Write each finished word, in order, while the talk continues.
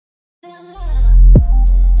Hi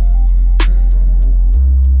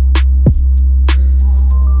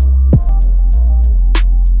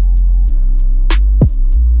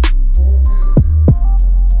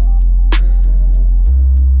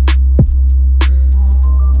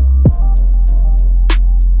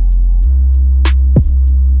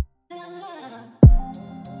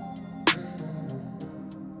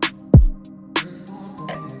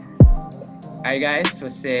guys, we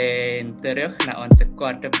zijn terug naar onze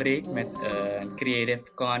korte break met een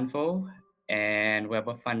Creative Convo. En we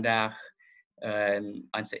hebben vandaag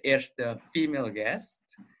onze eerste female guest.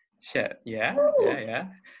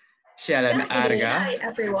 Shellen Arga. Hi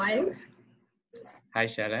everyone. Hi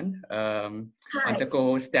Shellen. Hi. Onze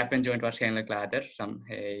co-host Stefan joint waarschijnlijk later.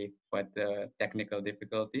 Hij wat technical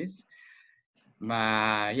difficulties.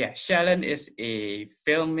 Maar yeah, Shellen is a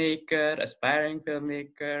filmmaker, aspiring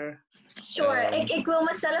filmmaker. Sure, ik wil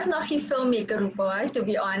mezelf nog geen filmmaker roepen hoor, to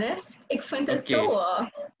be honest. Ik vind het zo,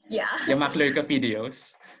 ja. Je maakt leuke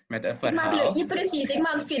video's met een verhaal. Ja, precies, ik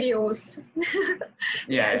maak video's.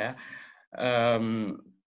 Ja.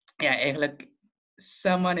 Ja, eigenlijk,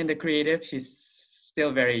 someone in the creative, she's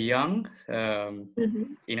still very young.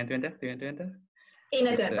 21, 22?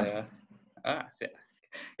 21. Dus,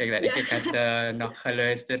 kijk, ik had nog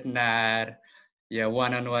geluisterd naar je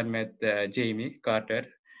one-on-one met Jamie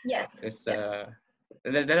Carter. Yes. Dus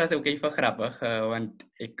dat was ook even grappig, want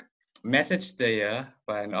ik messagede je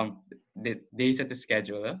om deze te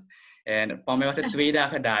schedulen. En voor mij was het 2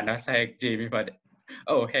 dagen daarna, zei ik Jamie van,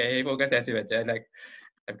 oh, hey, ik heb ook een sessie met je. Like,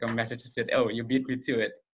 heb ik een message gezet, oh, you beat me to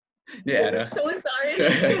it. Niet erg. So sorry.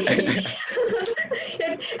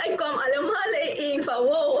 Het kwam allemaal in van,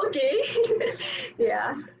 wow, oké.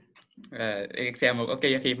 Ja. Ik zei hem ook, oké,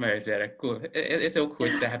 je geeft me huiswerk. Cool. Is ook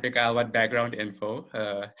goed, dan heb ik al wat background info.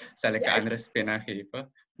 Zal ik andere spin aan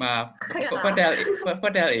geven. Maar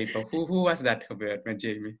vertel even, hoe was dat gebeurd met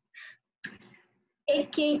Jamie? Ik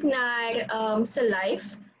keek naar zijn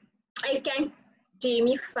live. Ik ken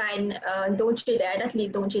Jamie van Don't You Dare, dat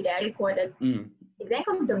lied Don't You Dare. Ik hoorde ik denk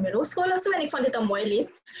op de middelschool of zo en ik vond het een mooi lied.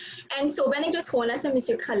 En zo ben ik dus gewoon naar zijn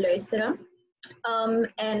muziek gaan luisteren.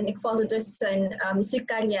 En ik volgde dus zijn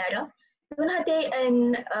muziekcarrière. Toen had hij een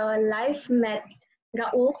live met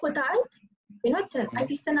Raoul Godard. Ik weet niet wat zijn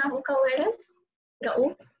artiestennaam ook alweer is.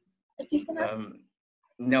 Raoul? Artiestennaam?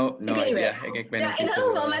 No idea. Ik ben in ieder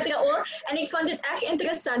geval met Raoul. En ik vond het echt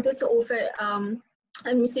interessant hoe ze over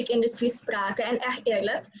de muziekindustrie spraken. En echt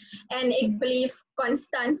eerlijk. En ik bleef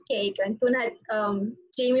constant kijken. Toen had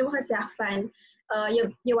Jamie me gezegd van...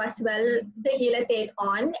 je was wel de hele tijd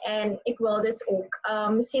on en ik wil dus ook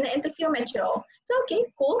misschien een interview met jou. Zo,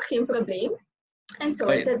 oké, cool, geen probleem. En zo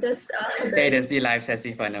is het dus gebeurd. Tijdens die live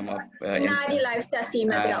sessie van hem op Insta? Na die live sessie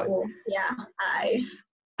met Raoul, ja.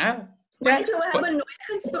 We hebben nooit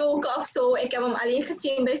gesproken of zo. Ik heb hem alleen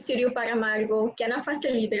gezien bij Studio Paramaribo. Ik ken hem van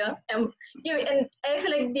zijn liederen. En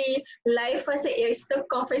eigenlijk die live was de eerste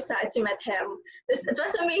conversatie met hem. Dus het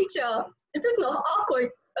was een beetje, het is nog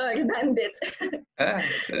awkward. Dan dit.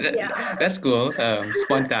 That's cool,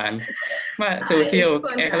 spontaan. Maar zo zie je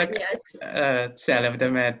ook eigenlijk hetzelfde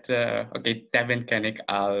met, Tevin ken ik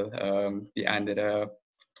al, die andere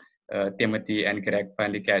Timothy en Greg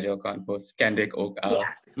van die Casual Confoes kende ik ook al. Yeah.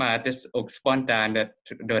 Maar het is ook spontaan dat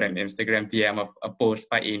door een Instagram DM of een post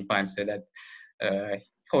van een van ze dat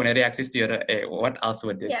gewoon een reactie sturen, wat als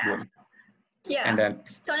we dit doen. Ja,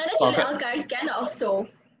 zouden dat jullie elkaar kennen of zo?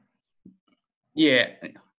 Yeah.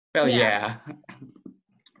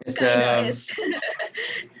 Dus,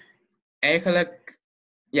 eigenlijk,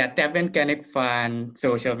 Tevin ken ik van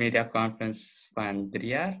social media conference van 3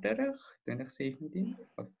 jaar terug, 2017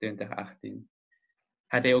 of 2018.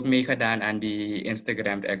 Had hij ook meegedaan aan die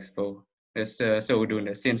Instagram Expo. Dus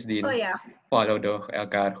zodoende, sindsdien followden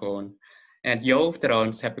elkaar gewoon. En jou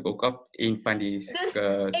trouwens heb ik ook op een van die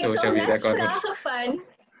social media conferences.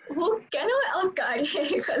 Hoe kennen we elkaar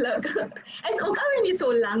eigenlijk? Het is ook alweer niet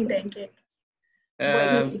zo lang, denk ik. Moet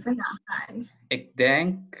ik even nagaan. Ik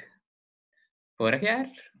denk vorig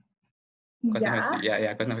jaar. Ik was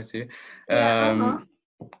nog eens hier.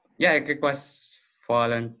 Ik was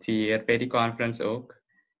volunteer bij die conference ook.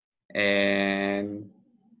 En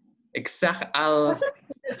ik zag al... Was het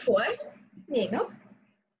ervoor? Nee, no?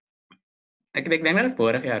 Ik denk dat het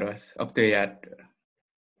vorig jaar was. Of 2 jaar.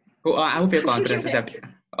 Hoeveel conferences heb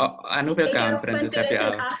je? Aan hoeveel conferences heb je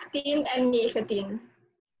al? 18 en 19.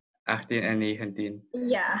 18 en 19?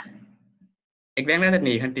 Ja. Ik denk dat het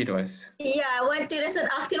 19 was. Ja, want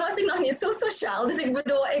 2018 was ik nog niet zo sociaal. Dus ik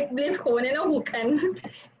bedoel, ik bleef gewoon in een hoek en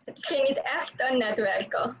ik ging niet echt aan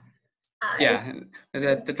netwerken. Ja, dus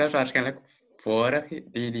het was waarschijnlijk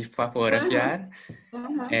die van vorig jaar.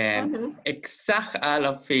 En ik zag al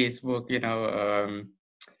op Facebook,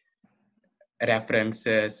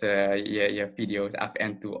 references, je video's af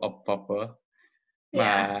en toe oppoppen.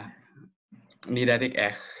 Maar niet dat ik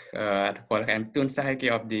echt volg. En toen zag ik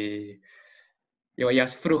je op je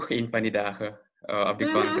was vroeg een van die dagen op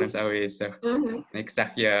die conference aanwezig. En ik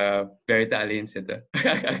zag je buiten alleen zitten.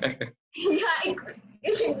 Ja,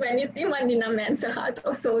 ik ben niet iemand die naar mensen gaat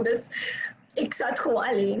of zo, dus ik zat gewoon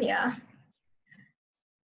alleen, ja.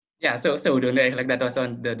 Ja, zodoende eigenlijk. Dat was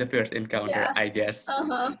the first encounter, I guess.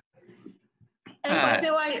 En volgens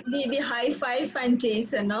mij was die high five van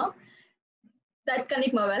Jason, no? Dat kan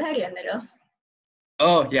ik me wel herinneren.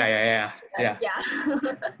 Oh, ja.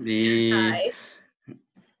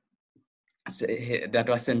 Dat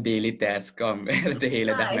was een daily task om de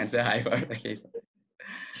hele dag mensen high five te geven.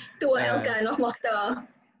 Toen we elkaar nog mochten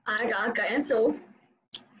aanraken en zo.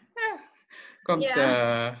 Komt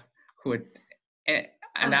goed.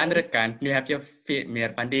 Aan de andere kant, nu heb je veel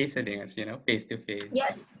meer van deze dingen, face-to-face.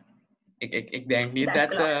 Yes. Ik denk niet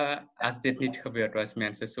dat als dit niet gebeurd was,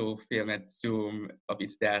 mensen zoveel met Zoom of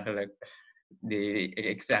iets dergelijks.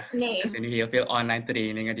 Ik zeg, er zijn nu heel veel online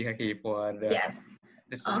trainingen die gegeven worden. Yes.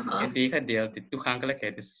 Dus in tegendeel, de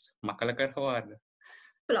toegankelijkheid is makkelijker geworden.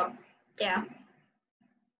 Klopt, ja.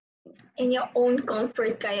 In je own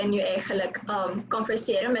comfort kan je nu eigenlijk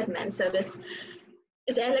converseren met mensen. Dus het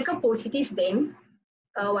is eigenlijk een positief ding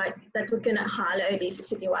dat we kunnen halen uit deze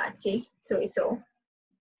situatie, sowieso.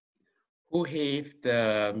 Hoe heeft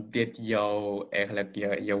dit jou eigenlijk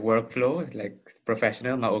je workflow, like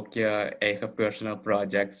professional, maar ook je eigen personal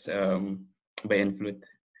projects beïnvloed?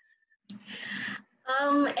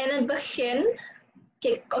 In het begin,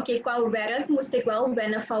 qua werk moest ik wel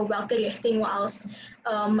wennen van welke richting we als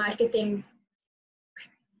marketing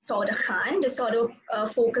zouden gaan. Dus zouden we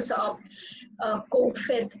focussen op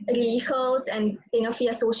COVID-regels en dingen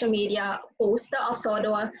via social media posten, of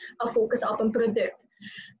zouden we focussen op een product.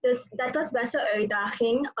 Dus dat was best een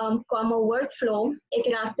uitdaging. Qua mijn workflow, ik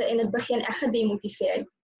raakte in het begin echt gedemotiveerd.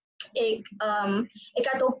 Ik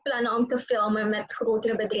had ook plannen om te filmen met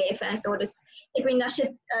grotere bedrijven en zo. Dus ik weet niet als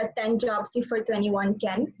je 10 Jobs Before 21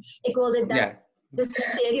 kent. Ik wilde dat, dus de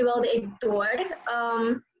serie wilde ik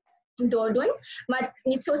doordoen. Maar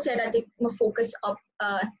niet zozeer dat ik me focus op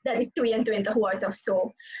dat ik 22 word of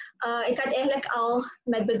zo. Ik had eigenlijk al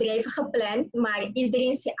met bedrijven gepland, maar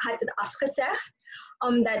iedereen had het afgezegd.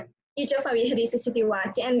 Omdat, vanwege deze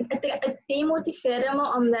situatie. En het demotiveerde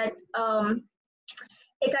me omdat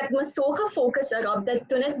ik had me zo gefocust erop dat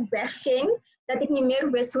toen het wegging, dat ik niet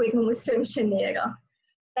meer wist hoe ik moest functioneren.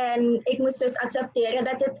 En ik moest dus accepteren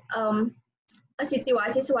dat het een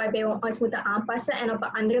situatie is waarbij we ons moeten aanpassen en op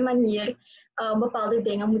een andere manier bepaalde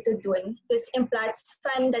dingen moeten doen. Dus in plaats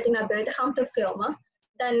van dat ik naar buiten ga om te filmen,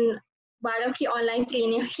 dan waarom geen online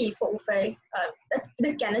training geven over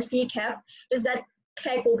de kennis die ik heb. Dus dat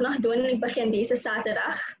ga ik ook nog doen. Ik begin deze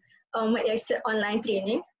zaterdag mijn eerste online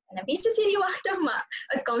training. En een beetje zenuwachtig, maar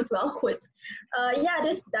het komt wel goed.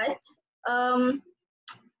 Dus dat.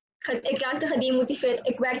 Ik raakte gedemotiveerd.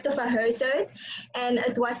 Ik werkte van huis uit. En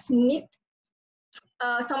het was niet...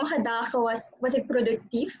 sommige dagen was ik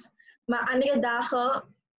productief. Maar andere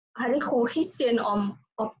dagen had ik gewoon geen zin om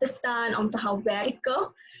op te staan, om te gaan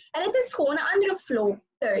werken. En het is gewoon een andere flow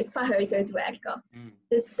thuis, van huis uit werken.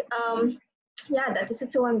 Dus dat is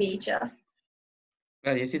het zo een beetje.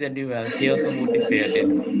 Wel, je ziet er nu wel heel gemotiveerd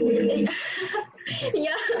in.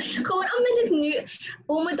 Ja, gewoon omdat het nu,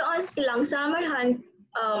 we moeten ons langzamer gaan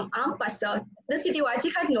aanpassen. De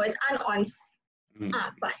situatie gaat nooit aan ons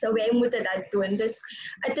aanpassen. Wij moeten dat doen. Dus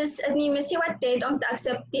het neemt misschien wat tijd om te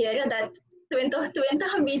accepteren dat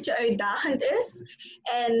 2020 een beetje uitdagend is.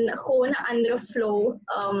 En gewoon een andere flow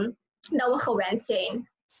dat we gewend zijn.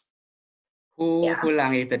 Hoe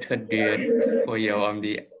lang heeft het geduurd voor jou om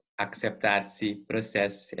die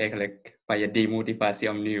acceptatieproces eigenlijk van je demotivatie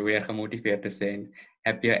om nu weer gemotiveerd te zijn?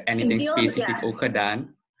 Heb je anything specifiek ook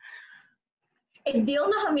gedaan? Ik deel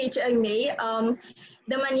nog een beetje ermee.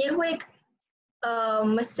 De manier hoe ik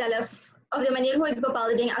mezelf, of de manier hoe ik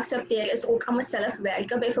bepaalde dingen accepteer, is ook aan mezelf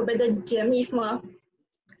werken. Bijvoorbeeld de gym heeft me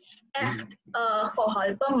echt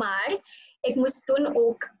geholpen, maar ik moest toen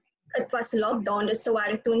ook, het was lockdown, dus ze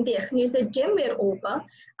waren toen dicht. Nu is de gym weer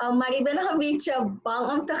open. Maar ik ben nog een beetje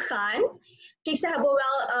bang om te gaan. Kijk, ze hebben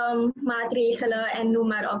wel maatregelen en noem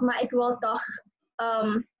maar op. Maar ik wil toch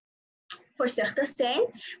voorzichtig zijn.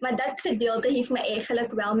 Maar dat gedeelte heeft me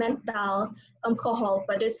eigenlijk wel mentaal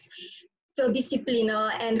geholpen. Dus veel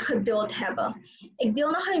discipline en geduld hebben. Ik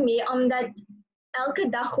deel nog ermee omdat elke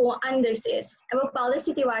dag gewoon anders is. In bepaalde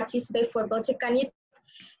situaties bijvoorbeeld, je kan niet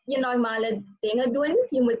je normale dingen doen.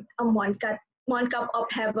 Je moet een mondkap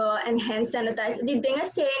op hebben en hand sanitizer. Die dingen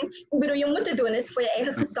zijn, ik bedoel, je moet het doen, is voor je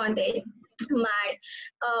eigen gezondheid. Maar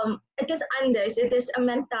het is anders. Het is een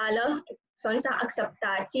mentale,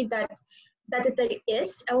 acceptatie dat het er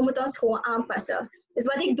is en we moeten ons gewoon aanpassen. Dus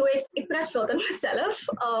wat ik doe is, ik praat veel met mezelf.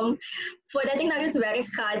 Voordat ik naar het werk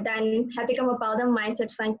ga, dan heb ik een bepaalde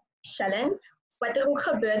mindset van Shellen. Wat er ook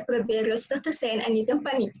gebeurt, probeer rustig te zijn en niet in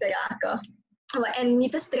paniek te raken. En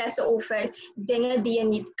niet te stressen over dingen die je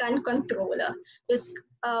niet kan controleren. Dus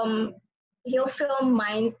heel veel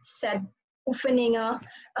mindset oefeningen,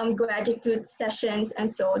 gratitude sessions en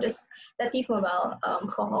zo. Dus dat heeft me wel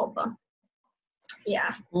geholpen.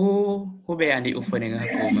 Ja. Hoe ben je aan die oefeningen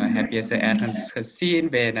gekomen? Heb je ze ergens gezien?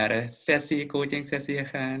 Ben je naar een coaching sessie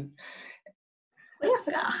gegaan? Goeie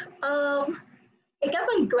vraag. Ik heb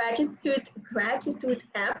een gratitude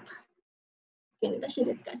app. Ik weet niet of je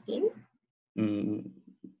dit kan zien.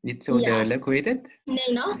 Niet zo duidelijk, hoe heet het?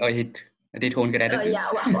 Nee, no? Oh, het heet gewoon gratitude?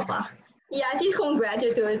 Ja, wacht. Ja, het heet gewoon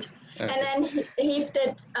gratitude. En dan heeft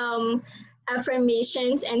het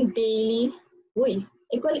affirmations en daily... Oei,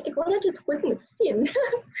 ik wil dat je het goed moet zien.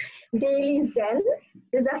 Daily zen.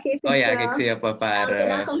 Dus dat geeft het... ik zie op een paar... elke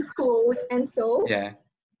dag een quote en zo. Ja.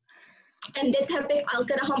 En dit heb ik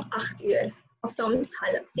elke dag om 8 uur. Of soms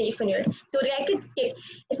 7 uur. Zodra ik het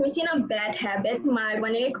kijk, is misschien een bad habit, maar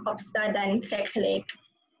wanneer ik opsta, dan ga ik gelijk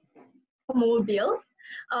op mijn mobiel.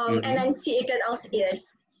 En dan zie ik het als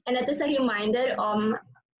eerst. En het is een reminder om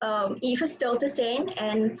even stil te zijn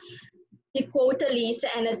en die quote te lezen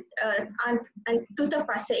en het aan toe te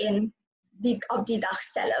passen op die dag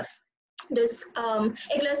zelf. Dus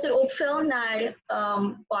ik luister ook veel naar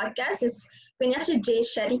podcasts. Dus ik weet niet of je Jay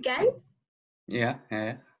Shetty kent. Ja.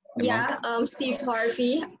 Ja, Steve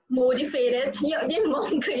Harvey, Motivated, ja, die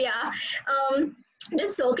monk, ja.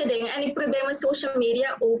 Dus zulke dingen. En ik probeer mijn social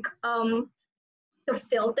media ook te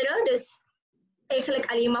filteren. Dus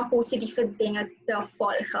eigenlijk alleen maar positieve dingen te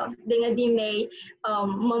volgen. Dingen die mij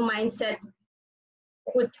mijn mindset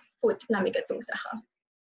goed voedt, laat ik het zo zeggen.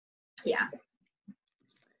 Ja.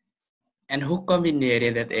 En hoe combineer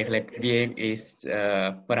je dat eigenlijk? Being is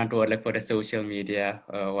verantwoordelijk voor de social media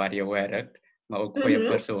waar je werkt, maar ook voor je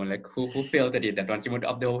persoonlijk. Hoe filter je dat? Want je moet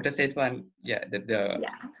op de hoogte zijn van de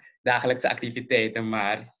dagelijkse activiteiten,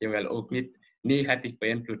 maar je wil ook niet negatief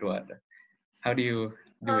beïnvloed worden. How do you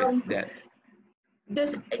do that?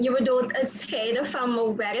 Dus je bedoelt het scheiden van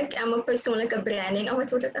mijn werk en mijn persoonlijke branding, om het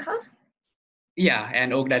zo te zeggen? Ja,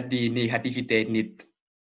 en ook dat die negativiteit niet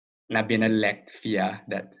naar binnen lekt via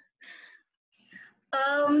dat.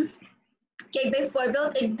 Kijk,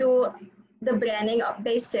 bijvoorbeeld, ik doe de branding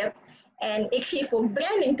bij SIP en ik geef ook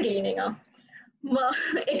branding trainingen.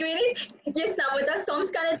 Maar ik weet niet, je snapt het, dat soms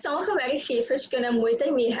kan het sommige werkgevers kunnen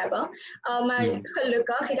moeite mee hebben. Maar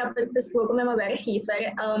gelukkig, ik heb het besproken met mijn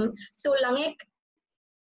werkgever, zolang ik,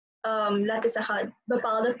 laten we zeggen,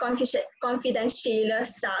 bepaalde confidentiële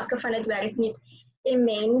zaken van het werk niet in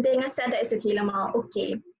mijn dingen zet, is het helemaal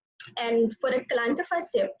oké. En voor de klanten van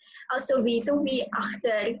SIP, als ze weten wie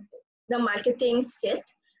achter de marketing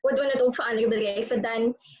zit, we doen het ook voor andere bedrijven,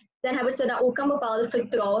 dan hebben ze daar ook een bepaalde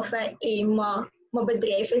vertrouwen van, mijn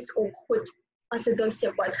bedrijf is ook goed als het door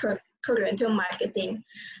SIP wordt gerund, hun marketing.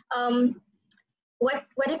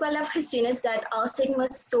 Wat ik wel heb gezien is dat als ik me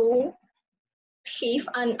zo geef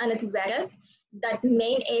aan het werk, dat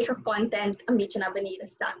mijn eigen content een beetje naar beneden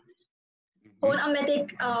zakt. Gewoon omdat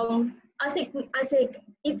ik, als ik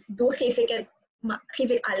iets doe, geef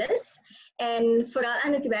ik alles. En vooral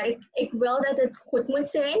aan het werk, ik wil dat het goed moet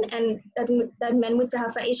zijn en dat men moet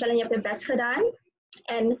zeggen van, hey Shellen, je hebt je best gedaan.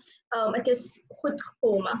 En het is goed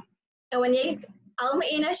gekomen. En wanneer ik al mijn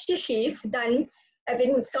energie geef, dan heb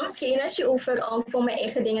ik soms geen energie over om voor mijn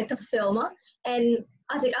eigen dingen te filmen. En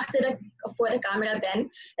als ik voor de camera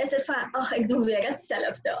ben, is het van, ik doe weer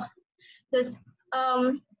hetzelfde. Dus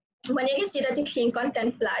wanneer je ziet dat ik geen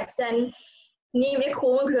content plaats, dan neem ik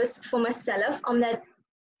gewoon rust voor mezelf, omdat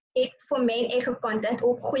ik voor mijn eigen content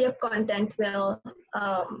ook goede content wil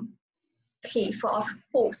geven of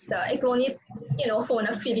posten. Ik wil niet, gewoon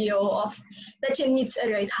een video of dat je niets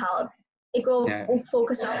eruit haalt. Ik wil ook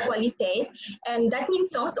focussen op kwaliteit en dat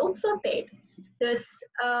neemt soms ook veel tijd. Dus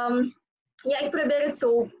ik probeer het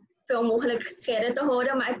zo veel mogelijk gescheiden te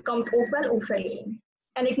houden, maar het komt ook wel overeen.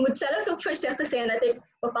 En ik moet zelfs ook voorzichtig zijn dat ik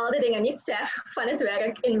bepaalde dingen niet zeg van het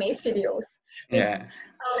werk in mijn video's. Dus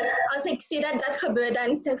als ik zie dat dat gebeurt,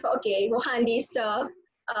 dan zeg ik van oké, we gaan deze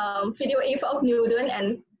video even opnieuw doen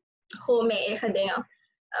en gewoon mijn eigen dingen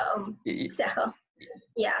zeggen.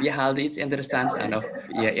 Ja. Je haalde iets interessants aan of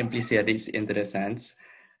je impliceerde iets interessants.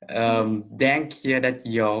 Denk je dat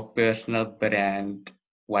jouw personal brand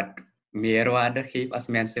wat meerwaarde geeft als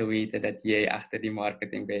mensen weten dat jij achter die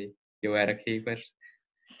marketing bij je werkgevers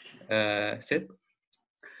zit?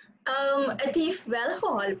 Het heeft wel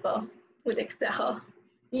geholpen, moet ik zeggen.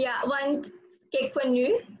 Ja, want kijk, voor nu,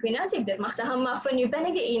 ik weet niet als ik dit mag zeggen, maar voor nu ben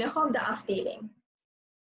ik de enige op de afdeling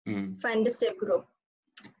van de SIP-groep.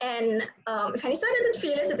 En ik ga niet zeggen dat het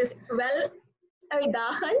veel is, het is wel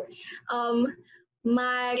uitdagend.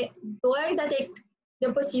 Maar doordat ik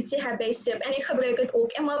de positie heb bij SIP en ik gebruik het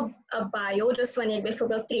ook in mijn bio, dus wanneer ik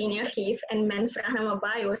bijvoorbeeld trainingen geef en men vraagt naar mijn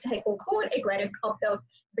bio, zeg ik ook gewoon, ik werk op de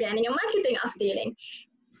branding en marketing afdeling.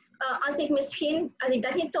 Als ik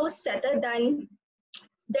dat niet zou zetten, dan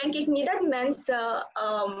denk ik niet dat mensen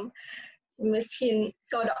misschien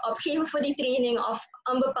zouden opgeven voor die training of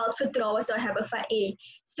een bepaald vertrouwen zou hebben van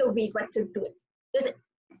ze weet wat ze doet. Dus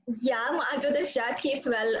ja, mijn antwoord is ja, het geeft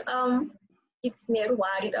wel iets meer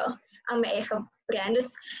waarde aan mijn eigen brand.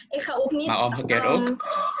 Dus ik ga ook niet... Maar omgekeerd ook?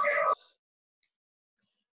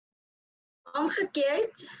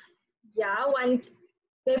 Omgekeerd, ja, want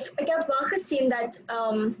ik heb wel gezien dat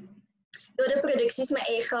door de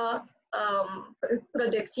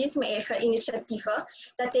producties, mijn eigen initiatieven,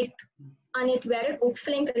 dat ik aan het werk ook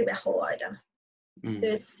flinker ben geworden.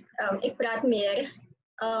 Dus ik praat meer.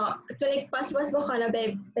 Toen ik pas was begonnen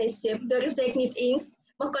bij SIP, durfde ik niet eens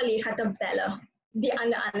mijn collega te bellen, die aan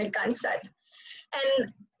de andere kant zat.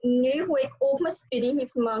 En nu, hoe ik ook mijn studie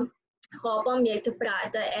heeft me geholpen om meer te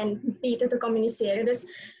praten en beter te communiceren. Dus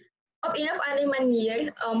op een of andere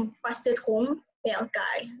manier past het gewoon bij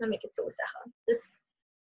elkaar, dan moet ik het zo zeggen. Dus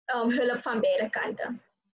hulp van beide kanten.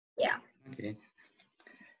 Ja. Oké.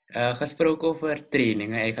 Gesproken over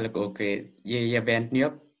trainingen eigenlijk ook. Je bent nu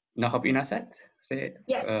nog op UNAZET?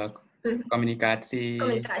 Yes.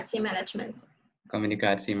 Communicatiemanagement.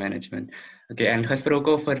 Oké, en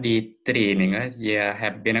gesproken over die trainingen. Je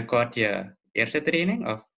hebt binnenkort je eerste training?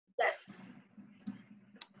 Of? Yes.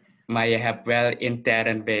 Maar je hebt wel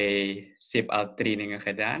intern bij SIP al trainingen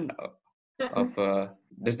gedaan?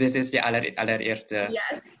 Dus dit is je allereerste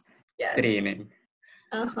training?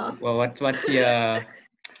 Wat is je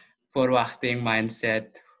verwachting,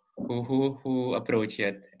 mindset? Hoe approach je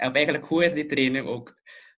het? En eigenlijk, hoe is die training ook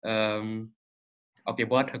op je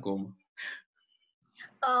bord gekomen?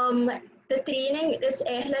 De training is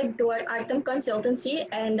eigenlijk door Artem Consultancy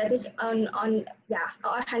en dat is een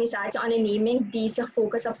organisatie, een onderneming die zich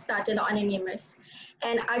focust op startende ondernemers.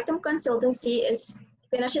 En Artem Consultancy is, ik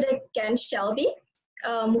weet niet of je dat kent, Shelby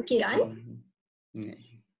Mukiran.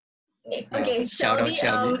 Nee. Oké, Shelby.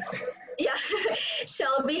 Ja,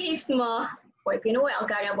 Shelby heeft me, ik weet niet hoe we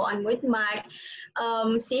elkaar hebben ontmoet, maar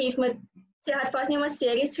ze had vast niet een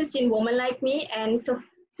series gezien, Woman Like Me, en ze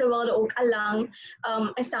wilde ook al lang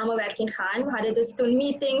een samenwerking gaan. We hadden dus toen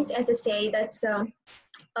meetings en ze zei dat ze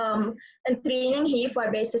een training heeft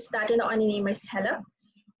waarbij ze startende ondernemers helpt.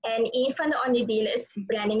 En een van de onderdelen is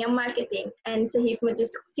branding en marketing. En ze heeft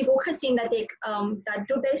ook gezien dat ik dat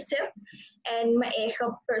doe bij SIP en mijn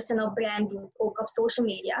eigen personal brand doe, ook op social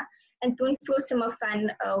media. En toen vroeg ze me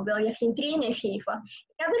van, wil je geen training geven?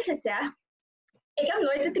 Ik heb het gezegd, ik heb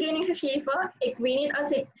nooit een training gegeven. Ik weet niet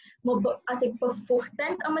als ik bevoegd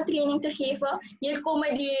ben om een training te geven. Hier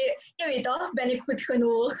komen die, je weet toch, ben ik goed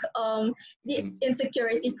genoeg? Die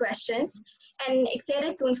insecurity questions. En ik zei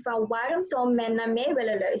er toen van, waarom zou men naar mij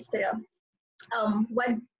willen luisteren?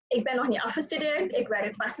 Ik ben nog niet afgestudeerd, ik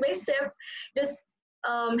werk vast bij SIP. Dus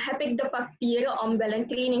heb ik de papieren om wel een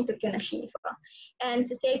training te kunnen geven. En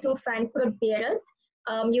ze zei toen van, probeer het.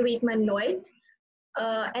 Je weet maar nooit.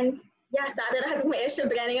 En ja, zaterdag heb ik mijn eerste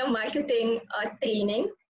branding en marketing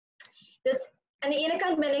training. Dus aan de ene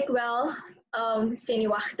kant ben ik wel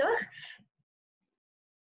zenuwachtig.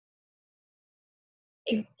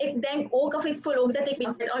 Ik denk ook, of ik voel ook dat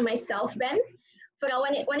ik on myself ben.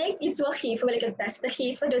 Vooral wanneer ik iets wil geven, wil ik het beste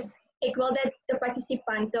geven. Dus ik wil dat de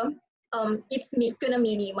participanten iets kunnen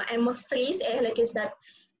meenemen. En mijn vrees eigenlijk is dat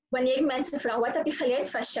wanneer mensen vragen, wat heb je geleerd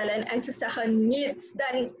van Shellen? En ze zeggen niets,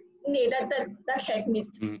 dan nee, dat ga ik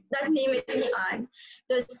niet. Dat neem ik niet aan.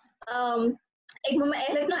 Dus ik moet me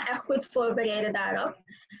eigenlijk nog echt goed voorbereiden daarop.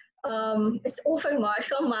 Het is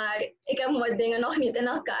overmorgen, maar ik heb mijn dingen nog niet in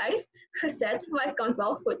elkaar gezet. Maar het komt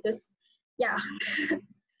wel goed. Dus ja,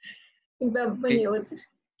 ik ben benieuwd.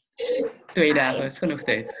 2 dagen is genoeg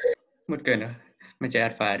tijd. Moet kunnen, met je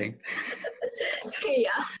ervaring.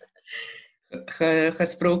 Ja.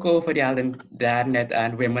 Gesproken over, je haalde daar net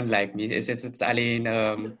aan Women Like Me. Is het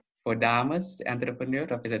alleen voor dames,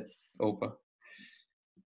 entrepreneur, of is het open?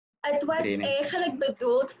 Het was eigenlijk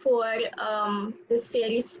bedoeld voor de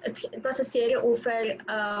series. Het was een serie over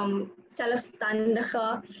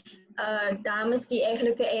zelfstandige dames die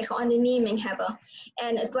eigenlijk hun eigen onderneming hebben.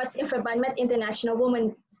 En het was in verband met International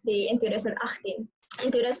Women's Day in 2018. In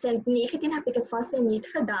 2019 heb ik het vast weer niet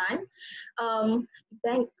gedaan. Ik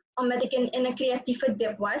denk omdat ik in een creatieve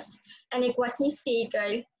dip was. En ik was niet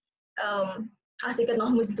zeker als ik het nog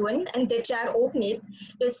moest doen. En dit jaar ook niet.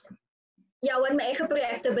 Dus ja, wat mijn eigen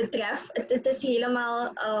projecten betreft, het is helemaal...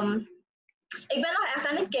 ik ben nog echt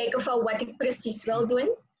aan het kijken van wat ik precies wil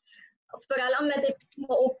doen. Vooral omdat ik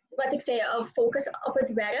me ook, wat ik zei, focus op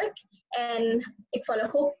het werk. En ik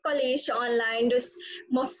volg ook college online. Dus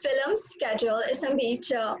mijn filmschedule is een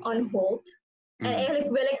beetje on hold. En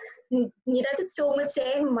eigenlijk wil ik niet dat het zo moet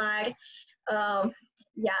zijn, maar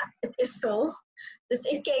ja, het is zo. Dus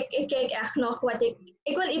ik kijk echt nog wat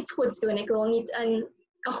ik wil iets goeds doen. Ik wil niet een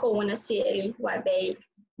gewone serie waarbij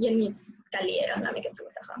je niets kan leren, laat ik het zo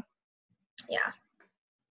zeggen. Ja.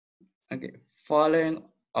 Okay, following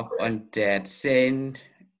up on that, zijn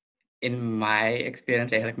in my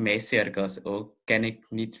experience eigenlijk mijn cirkels ook ken ik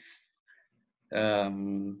niet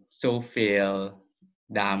zoveel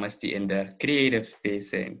dames die in de creative space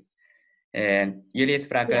zijn. En jullie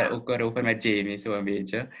spraken ook erover met Jamie zo een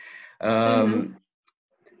beetje.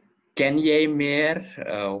 Ken jij meer?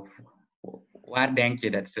 Waar denk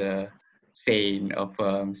je dat ze zijn? Of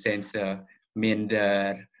zijn ze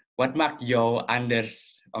minder? Wat maakt jou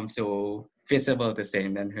anders om zo visible te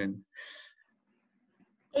zijn dan hun?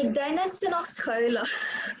 Ik denk dat ze nog schuilen.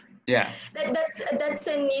 Ja. Dat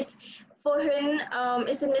ze niet... Voor hun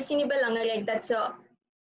is het misschien niet belangrijk dat ze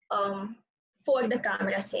voor de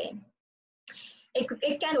camera zijn.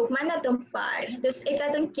 Ik ken ook maar net een paar. Dus ik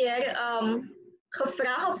had een keer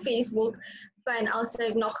gevraagd op Facebook van als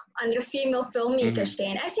er nog andere female filmmakers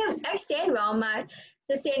zijn. Er zijn wel, maar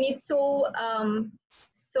ze zijn niet zo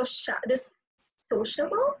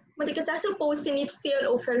sociable. Moet ik het zeggen? Ze posten niet veel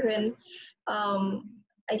over hun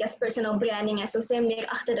I guess personal branding en zo, zijn meer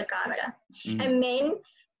achter de camera. En mijn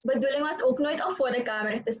bedoeling was ook nooit om voor de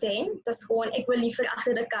camera te zijn. Dat is gewoon, ik wil liever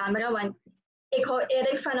achter de camera, want ik hou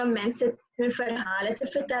eerder van om mensen hun verhalen te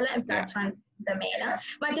vertellen in plaats van de mijne.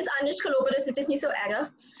 Maar het is anders gelopen, dus het is niet zo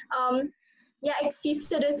erg. Ja, ik zie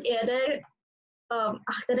ze dus eerder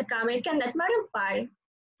achter de camera. Ik ken net maar een paar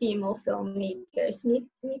female filmmakers, niet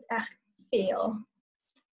echt veel.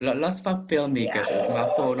 Los van filmmakers, maar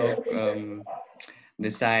gewoon ook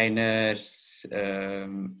designers,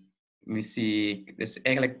 muziek. Dus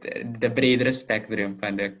eigenlijk de bredere spectrum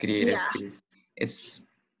van de creative space. It's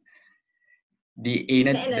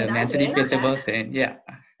de mensen die visible zijn, ja.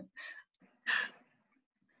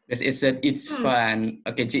 Dus is het iets van...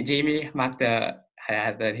 Oké, Jamie had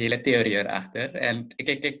een hele theorie erachter. En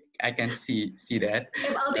I can see that. Ik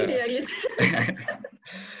heb altijd theorieën.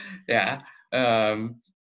 Ja.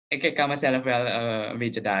 Ik kan mezelf wel een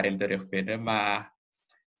beetje daarin terugvinden. Maar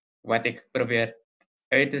wat ik probeer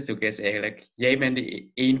uit te zoeken is eigenlijk... Jij bent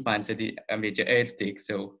een van ze die een beetje uitsteekt.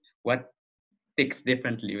 So, what ticks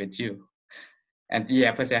differently with you? En je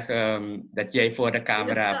hebt gezegd dat jij voor de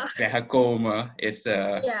camera bent gekomen, is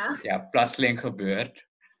plotseling gebeurd.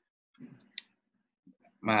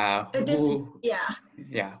 Maar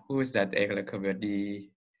hoe is dat eigenlijk gebeurd,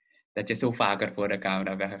 dat je zo vaker voor de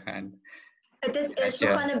camera bent gegaan? Het is eerst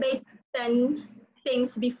begonnen bij 10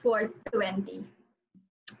 Things Before 20.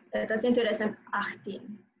 Dat was in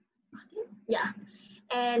 2018. Ja.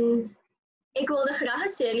 En ik wilde graag een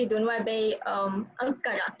serie doen waarbij een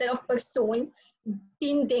karakter of persoon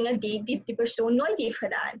 10 dingen deed die die persoon nooit heeft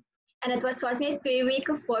gedaan. En het was volgens mij 2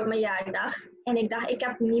 weken voor mijn jaardag. En ik dacht, ik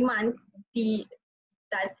heb niemand die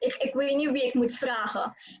dat... Ik weet niet wie ik moet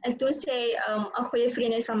vragen. En toen zei een goede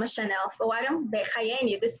vriendin van me, Chanel, waarom ga jij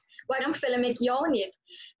niet? Dus waarom film ik jou niet?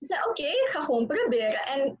 Toen zei oké, ik ga gewoon proberen.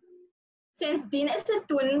 En sindsdien is het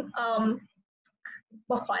toen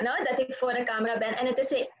begonnen dat ik voor de camera ben. En het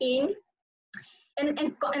is in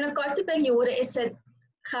een korte periode is het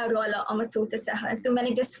gaan rollen, om het zo te zeggen. En toen ben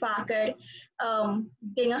ik dus vaker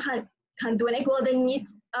dingen gaan doen. Ik wilde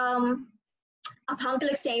niet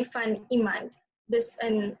afhankelijk zijn van iemand. Dus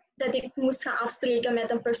dat ik moest gaan afspreken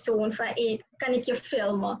met een persoon van, hey, kan ik je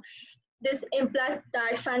filmen? Dus in plaats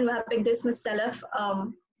daarvan heb ik dus mezelf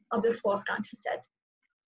op de voorkant gezet.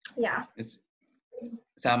 Ja. Dus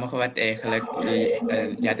samengevat eigenlijk,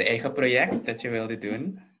 je had een eigen project dat je wilde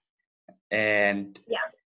doen. En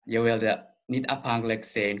je wilde niet afhankelijk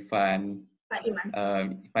zijn van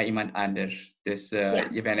iemand anders. Dus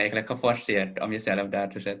je bent eigenlijk geforceerd om jezelf daar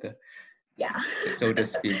te zetten. Ja. So to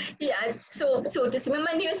speak. Ja, zo te zien.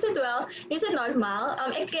 Maar nu is het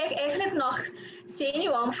normaal. Ik krijg eigenlijk nog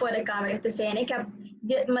zenuwen om voor de camera te zijn. Ik heb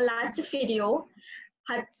mijn laatste video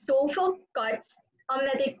had zoveel cuts,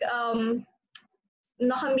 omdat ik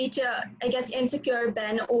nog een beetje, I guess, insecure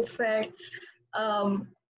ben over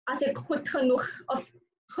als ik goed genoeg of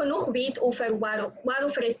genoeg weet over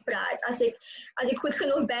waarover ik praat. Als ik goed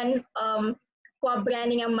genoeg ben qua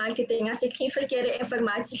branding en marketing, als ik geen verkeerde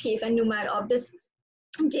informatie geef en noem maar op. Dus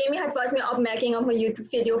Jamie had wel eens mijn opmerking op een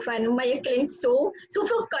YouTube-video van, maar je klinkt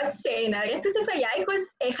zoveel cuts zijn er. En toen zei ik van, ja, ik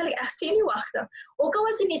was eigenlijk echt zenuwachtig. Ook al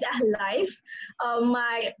was het niet echt live,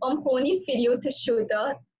 maar om gewoon die video te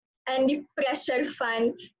shooten en die pressure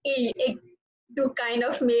van, ik doe kind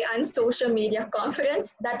of mee aan social media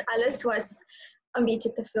conference, dat alles was een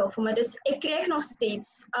beetje te veel voor me. Dus ik krijg nog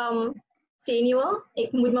steeds zenuwen.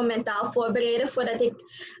 Ik moet me mentaal voorbereiden voordat ik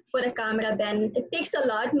voor de camera ben. It takes a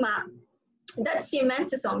lot, maar dat zien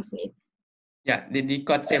mensen soms niet. Ja, die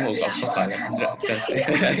cuts zijn ook opgevallen.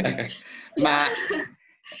 Maar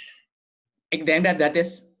ik denk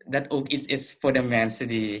dat ook iets is voor de mensen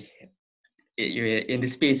die in de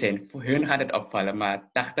space zijn. Voor hun gaat het opvallen, maar 80%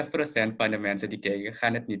 van de mensen die kijken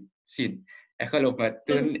gaan het niet zien. En geloof me,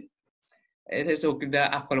 het is ook de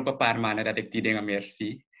afgelopen paar maanden dat ik die dingen meer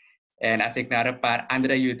zie. En als ik naar een paar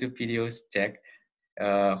andere YouTube-video's check,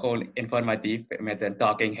 gewoon informatief met een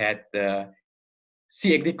talking head,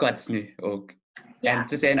 zie ik die cuts nu ook. Ja. En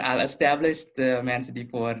ze zijn al established mensen die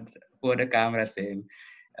voor de camera zijn.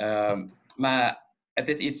 Maar het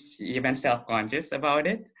is iets, je bent self-conscious about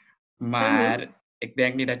it. Maar ik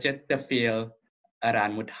denk niet dat je te veel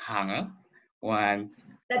eraan moet hangen. Want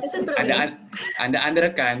dat is het probleem. Aan de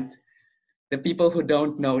andere kant, the people who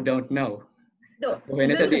don't know.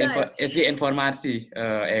 Hoe is die informatie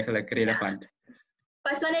eigenlijk relevant? Ja.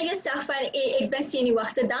 Pas wanneer je zegt van, ik ben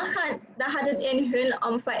zenuwachtig, dan gaat het in hun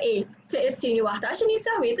om van, ze is zenuwachtig. Als je niet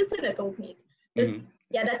zou weten ze het ook niet. Dus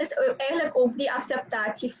ja, dat is eigenlijk ook die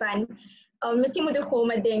acceptatie van, misschien moet ik gewoon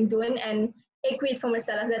mijn ding doen. En ik weet van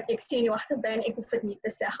mezelf dat ik zenuwachtig ben, ik hoef het niet te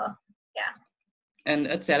zeggen. Ja. En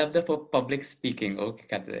hetzelfde voor public speaking ook. Ik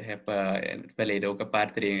heb in het verleden ook een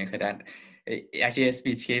paar trainingen gedaan. Als je een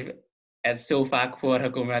speech geeft, het is zo vaak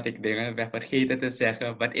voorgekomen dat ik dingen ben vergeten te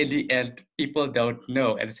zeggen. But in the end, people don't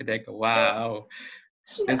know. En ze denken, wow.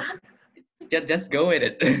 Dus just go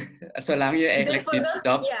with it. Zolang je eigenlijk niet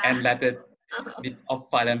stopt en laat het niet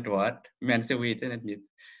opvallend wordt. Mensen weten het niet.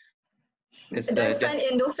 Dus, dat van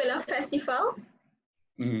Indo Film Festival?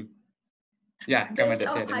 Ja, kan me dat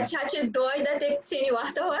herinneren. Had je door dat ik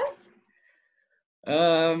zenuwachtig was?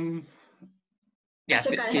 Ja,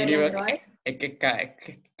 zenuwachtig. Ik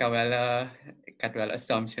had wel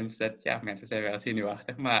assumptions dat mensen zijn wel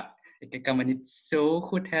zenuwachtig, maar ik kan me niet zo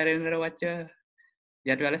goed herinneren wat je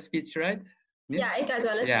had wel een speech, right? Niet? Ja, ik had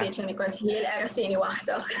wel een speech en ik was heel erg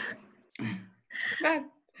zenuwachtig. It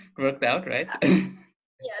worked out, right?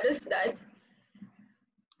 Ja, dus dat.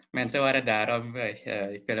 Mensen waren daar om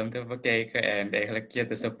je film te bekijken en eigenlijk je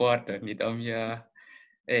te supporten, niet om je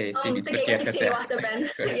om te kijken als ik zenuwachtig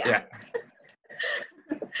ben. Ja.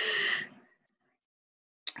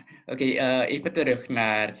 Oké, even terug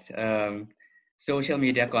naar social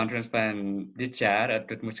media conference van dit jaar.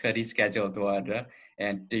 Het moest gerescheduled worden.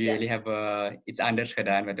 En jullie hebben iets anders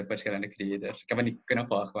gedaan met de verschillende creators. Ik heb het niet kunnen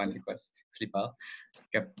volgen, want ik sliep al.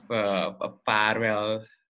 Ik heb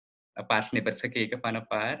een paar snippets gekeken van een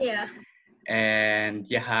paar. Ja. En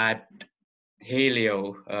je had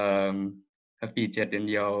Helio gefeatured in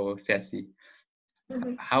jouw sessie.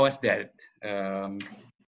 How was that?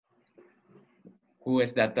 Hoe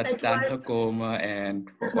is dat tot stand gekomen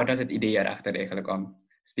en wat was het idee erachter eigenlijk om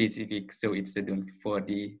specifiek zoiets te doen voor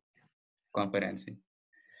die conferentie?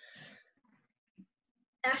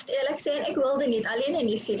 Echt eerlijk zijn, ik wilde niet alleen in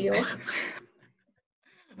die video.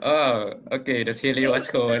 Oh, oké, dus Helio was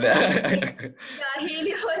gewoon... ja,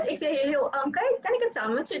 Helio was... Ik zei Helio, kan ik het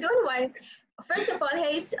samen met je doen? Want first of all,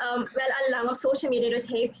 hij is wel al lang op social media, dus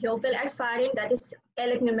hij heeft heel veel ervaring. Dat is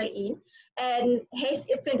eigenlijk nummer 1. En hij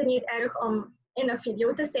vindt het niet erg om in een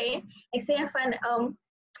video te zijn. Ik zei van,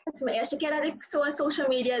 het is mijn eerste keer dat ik zo'n social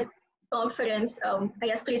media conference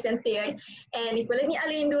presenteer. En ik wil het niet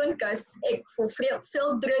alleen doen, want ik voel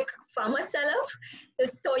veel druk van mezelf.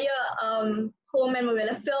 Dus zou je gewoon met me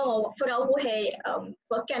willen filmen, vooral hoe hij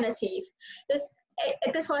veel kennis heeft. Dus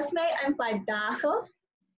het is volgens mij een paar dagen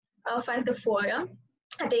van tevoren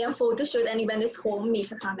had hij een fotoshoot en ik ben dus gewoon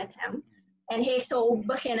meegegaan met hem. En hij zou ook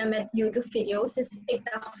beginnen met YouTube-video's. Dus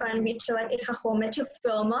ik dacht van, weet je wat, ik ga gewoon met je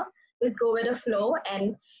filmen. Dus go with the flow.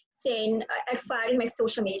 En zijn ervaring met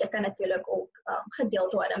social media kan natuurlijk ook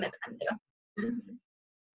gedeeld worden met anderen.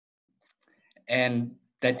 En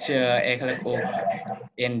dat je eigenlijk ook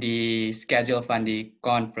in die schedule van die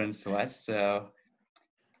conference was.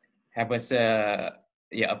 Hebben ze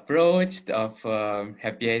je approached of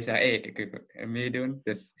heb jij gezegd, ik wil meedoen?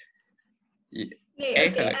 Dus... Nee,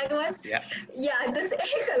 oké. Er was... Ja, dus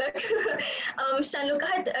eigenlijk...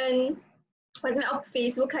 Gianluca was mij op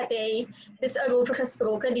Facebook had hij dus erover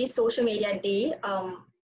gesproken, die social media day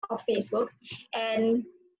op Facebook. En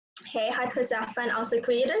hij had gezegd van als er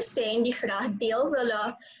creators zijn die graag deel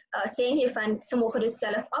willen zijn hiervan, ze mogen dus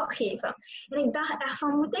zelf opgeven. En ik dacht echt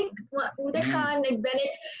van, moet ik gaan?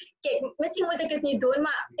 Kijk, misschien moet ik het niet doen,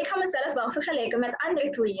 maar ik ga mezelf wel vergelijken met andere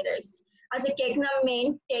creators. Als ik kijk naar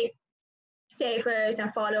mijn kijkcijfers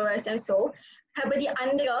en followers en zo, hebben die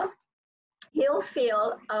anderen heel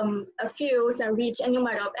veel views en reach en noem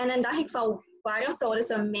maar op. En dan dacht ik van, waarom zouden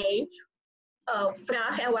ze mij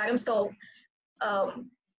vragen en waarom zou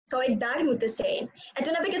ik daar moeten zijn? En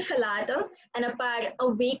toen heb ik het gelaten en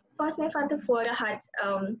een week volgens mij van tevoren had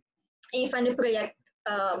een van de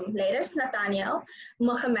projectleiders, Nathaniel,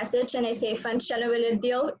 me gemessaged en hij zei van, Shellen, wil je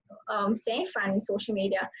deel zijn van social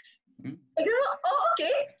media? Ik dacht, oké,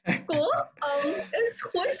 cool, is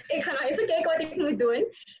goed. Ik ga nou even kijken wat ik moet doen.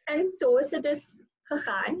 En zo is het dus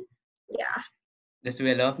gegaan, ja. Dus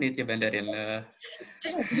wil of niet, je bent erin...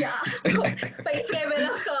 Ja,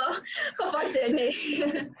 vrijwillig gevaccineerd,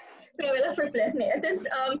 nee. Vrijwillig verplicht, nee. Dus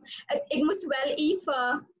ik moest wel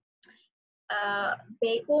even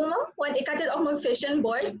bijkomen, want ik had het op mijn vision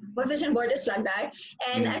board. Mijn vision board is vlakbij.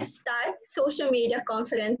 En er staat Social Media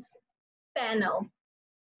Conference Panel.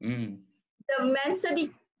 De mensen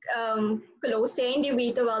die close zijn, die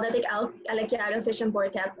weten wel dat ik elk jaar een vision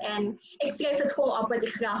board heb. En ik schrijf het gewoon op wat ik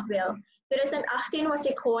graag wil. 2018 was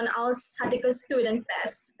ik gewoon had ik een student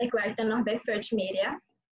pass. Ik werkte nog bij Verge Media.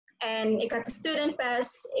 En ik had een student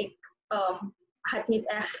pass. Ik had niet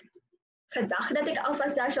echt gedacht dat ik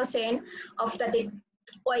alvast daar zou zijn. Of dat ik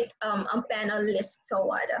ooit een panelist zou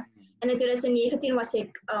worden. En in 2019 was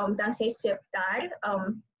ik dankzij SIP daar.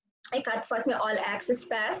 Ik had vast mijn All Access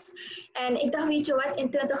Pass. En ik dacht, weet je wat, in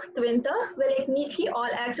 2020 wil ik niet geen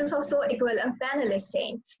All Access of zo, ik wil een panelist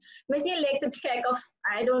zijn. Misschien lijkt het gek of,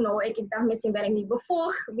 I don't know, ik dacht misschien ben ik niet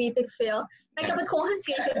bevoegd, weet ik veel. Maar ik heb het gewoon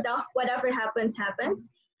geschreven, ik dacht, whatever happens, happens.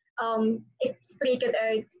 Ik spreek het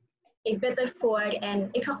uit, ik bid ervoor en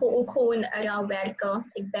ik ga ook gewoon eraan werken.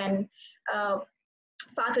 Ik ben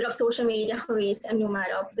vaker op social media geweest en noem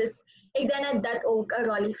maar op. Dus ik denk dat dat ook een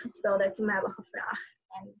rol heeft gespeeld dat ze me hebben gevraagd.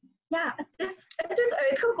 En ja, het is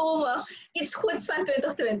uitgekomen. Iets goeds van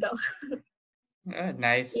 2020.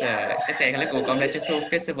 Nice. Het is eigenlijk ook omdat je zo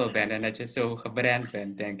visible bent en dat je zo gebrand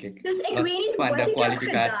bent, denk ik. Dus ik weet niet wat ik heb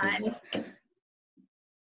gedaan.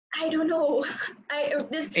 I don't know.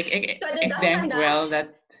 Ik denk wel dat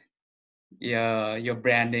je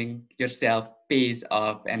branding yourself pays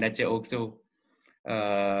off en dat je ook zo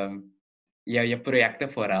je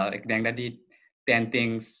projecten vooral. Ik denk dat die 10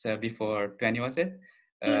 things before 20 was het.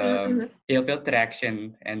 Heel veel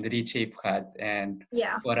traction en reach heeft gehad. En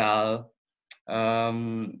vooral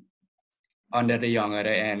onder de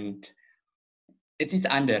jongeren. En het is iets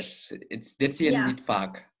anders. Dit zie je niet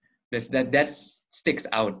vaak. Dus dat sticks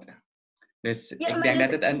out. Dus ik denk dat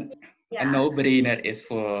het een no-brainer is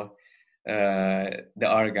voor de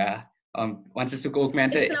Arga. Want ze zoeken ook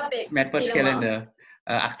mensen met verschillende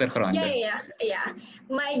achtergronden. Ja.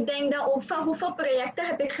 Maar ik denk dat ook van hoeveel projecten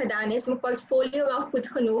heb ik gedaan, is mijn portfolio wel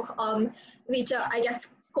goed genoeg om, weet je, I guess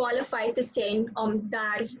qualified te zijn om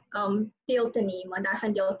daar daarvan deel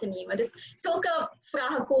te nemen. Dus zulke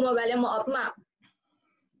vragen komen wel in me op, maar...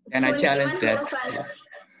 En I challenge that.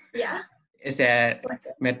 Ja? Is er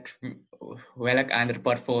met welk ander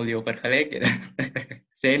portfolio vergelijken?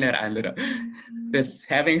 Zijn er andere? Dus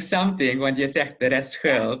having something, want je zegt de rest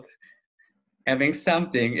schuilt. Having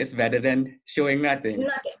something is better than showing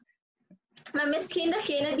nothing. Maar misschien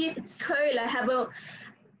degenen die schuilen hebben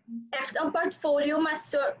echt een portfolio, maar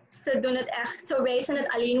ze doen het echt. Ze wijzen het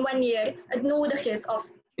alleen wanneer het nodig is.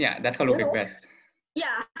 Of, ja, dat geloof ik best.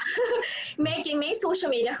 Ja, mijn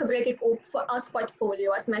social media gebruik ik ook als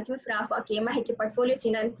portfolio. Als mensen me vragen, oké, mag ik je portfolio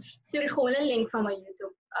zien? Dan stuur ik gewoon een link van mijn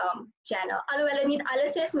YouTube channel. Alhoewel het niet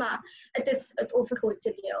alles is, maar het is het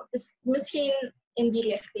overgrootste deel. Dus misschien in die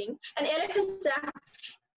richting. En eerlijk gezegd,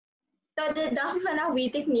 tot de dag van nou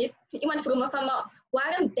weet ik niet. Iemand vroeg me van, maar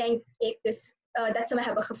waarom denk ik dus dat ze me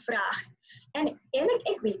hebben gevraagd? En eerlijk,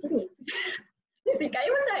 ik weet het niet. Dus ik kan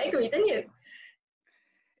je wel zeggen, ik weet het niet.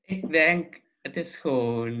 Ik denk, het is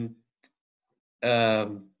gewoon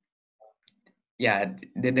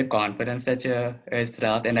de confidence dat je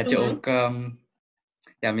uitstraalt en dat je ook,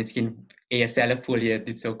 misschien in jezelf voel je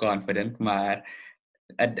niet zo confident, maar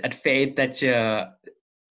het feit dat je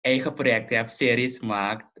eigen projecten hebt, series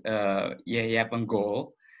maakt, je hebt een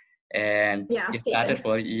goal en je staat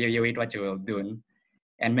ervoor, je weet wat je wilt doen.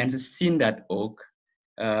 En mensen zien dat ook,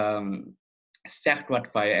 zegt wat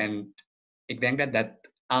van je en ik denk dat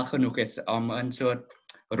dat al genoeg is om een soort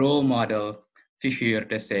role model figuur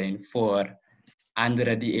te zijn voor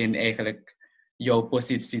anderen die in eigenlijk jouw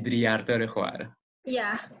positie 3 jaar terug waren.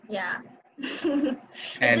 Ja.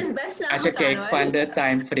 En het is best snel als je kijkt gegaan, van de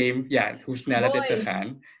timeframe, ja, hoe snel het is Mooi.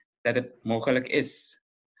 gegaan, dat het mogelijk is.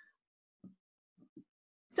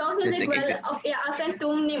 Soms moet ik wel, af en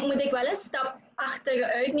toe moet ik wel een stap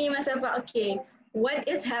achteruit nemen en zeggen van oké, what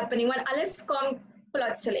is happening? Want alles komt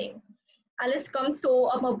plotseling. Alles komt zo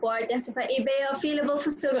op mijn bord en ze van, ben je available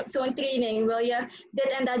voor zo'n training? Wil je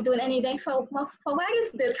dit en dat doen? En ik denk van, maar van waar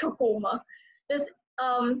is dit gekomen? Dus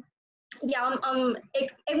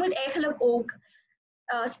ik moet eigenlijk ook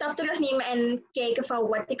stap terugnemen en kijken van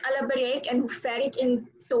wat ik al bereik en hoe ver ik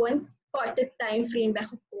in zo'n korte timeframe ben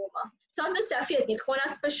gekomen. Soms besef je het niet, gewoon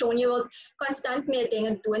als persoon, je wilt constant meer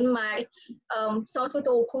dingen doen, maar soms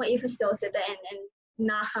moeten we ook gewoon even stilzitten en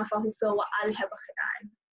nagaan van hoeveel we al hebben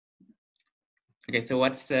gedaan. Okay, so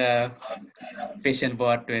what's vision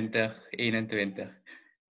for 2021?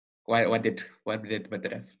 Wat dit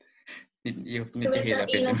betreft? Je hoeft niet je hele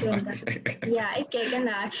vision te maken. Ja, ik kijk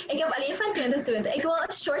ernaar. Ik heb alleen van 2020. Ik wil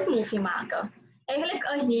een short movie maken. Eigenlijk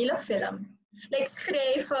een hele film. Like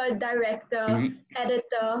schrijven, directen,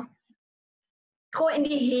 editen. Gewoon in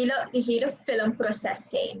die hele filmproces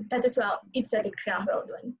zijn. Dat is wel iets dat ik graag wil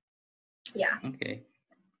doen. Ja. Oké.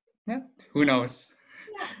 Ja, who knows?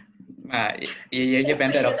 Ja. Maar je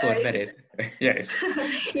bent erop voorbereid. Juist.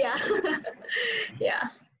 Ja.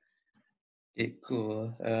 Ja. Okay,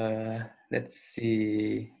 cool. Let's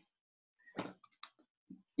see.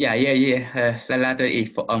 Ja. Laten we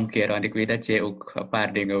even omkeren, want ik weet dat jij ook een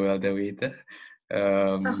paar dingen wilde weten.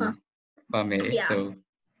 Van mij. Ja. So,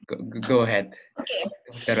 go ahead. Oké.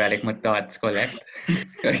 Terwijl ik mijn thoughts collect.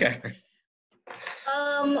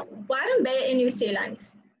 Waarom ben je in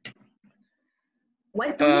Nieuw-Zeeland?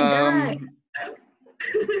 Wat doe je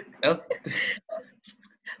daar?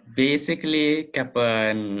 Basically, ik heb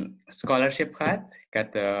een scholarship gehad. Ik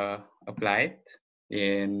had applied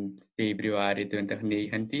in februari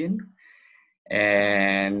 2019.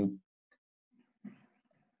 En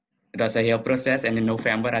het was een heel proces. En in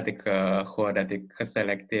november had ik gehoord dat ik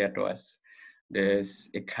geselecteerd was. Dus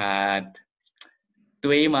ik had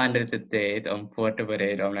 2 maanden de tijd om voor te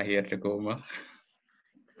bereiden om naar hier te komen.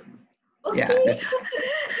 Okay. Ja, dus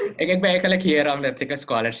ik ben eigenlijk hier omdat ik een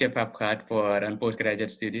scholarship heb gehad voor een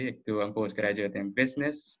postgraduate studie. Ik doe een postgraduate in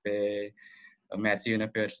business bij Mass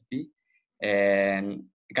University.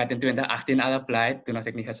 En ik had in 2018 al applied, toen was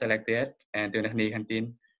ik niet geselecteerd. En in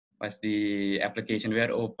 2019 was die application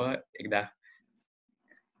weer open. Ik dacht,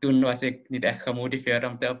 toen was ik niet echt gemotiveerd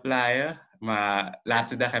om te applyen. Maar de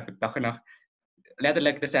laatste dag heb ik toch nog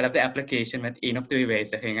letterlijk dezelfde application met 1 of 2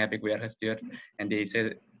 wijzigingen heb ik weer gestuurd. En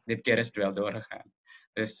dit keer is het wel doorgegaan.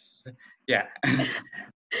 Dus ja.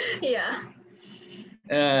 Ja.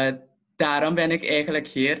 Daarom ben ik eigenlijk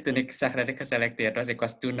hier toen ik zag dat ik geselecteerd was. Ik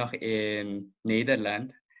was toen nog in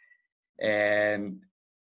Nederland. En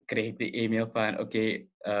kreeg ik de e-mail van oké,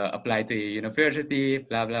 apply to your university,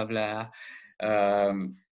 bla bla bla.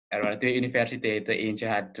 Er waren 2 universiteiten. Eentje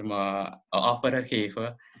had me een offer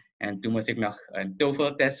gegeven. En toen moest ik nog een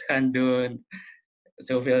TOEFL-test gaan doen.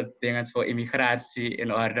 Zoveel dingen voor immigratie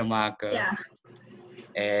in orde maken. Ja.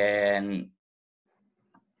 En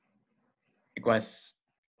ik was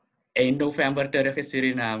eind november terug in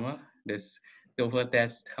Suriname. Dus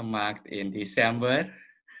TOEFL-test gemaakt in december.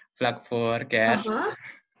 Vlak voor kerst.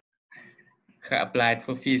 Geapplied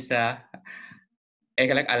voor visa.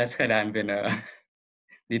 Eigenlijk alles gedaan binnen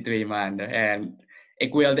die 2 maanden. En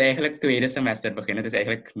ik wilde eigenlijk tweede semester beginnen. Dus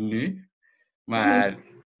eigenlijk nu. Maar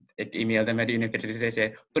ik e-mailde met de universiteit en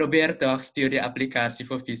zei, probeer toch, stuur je applicatie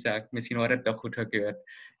voor visa. Misschien wordt het toch goedgekeurd.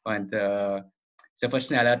 Want ze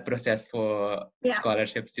versnellen het proces voor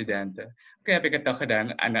scholarship studenten. Oké, heb ik het toch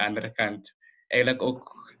gedaan. Aan de andere kant, eigenlijk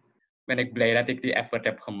ook ben ik blij dat ik die effort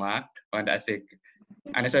heb gemaakt. Want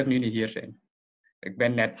anders zou ik nu niet hier zijn. Ik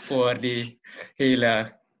ben net voor die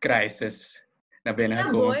hele crisis naar binnen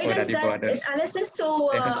gekomen voordat die borders alles is zo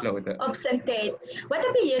op zijn tijd. Wat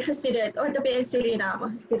heb je hier gestudeerd? Wat heb je in Suriname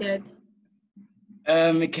gestudeerd?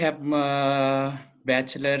 Ik heb mijn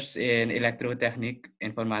bachelor's in elektrotechniek,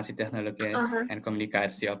 informatietechnologie en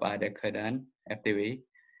communicatie op ADEC gedaan, FTW.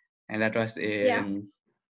 En dat was in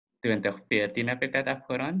 2014 heb ik dat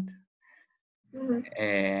afgerond.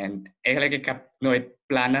 En eigenlijk ik heb nooit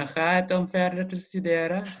plannen gehad om verder te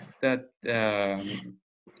studeren. Dat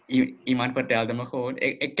iemand vertelde me gewoon.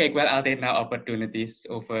 Ik kijk wel altijd naar opportunities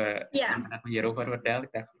over iemand dat me hierover vertelt.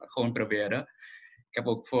 Ik dacht gewoon proberen. Ik heb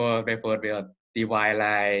ook voor bijvoorbeeld die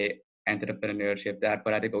Wildlife Entrepreneurship,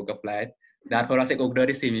 daarvoor had ik ook applied. Daarvoor was ik ook door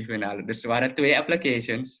de semifinale. Dus er waren 2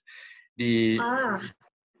 applications die...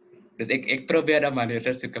 Dus ik probeerde een manier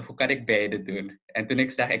te zoeken, hoe kan ik beide doen? En toen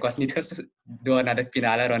ik zag, ik was niet door naar de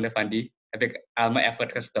finale ronde van die, heb ik al mijn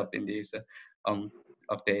effort gestopt in deze, om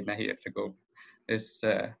op tijd naar hier te komen. Dus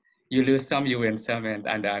you lose some, you win some, en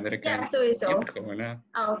aan de andere kant... Ja, sowieso. Je moet gewoon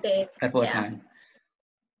altijd ervoor gaan.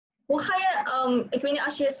 Hoe ga je, ik weet niet,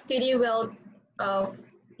 als je studie wilt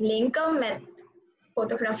linken met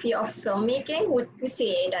fotografie of filmmaking, hoe zie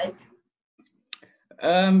je dat?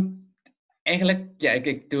 Eigenlijk, ja,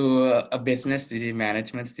 ik doe een business studie,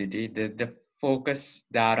 management studie. De focus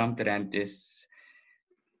daaromtrent is,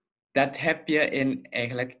 dat heb je in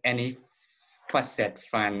eigenlijk any facet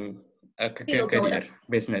van een career,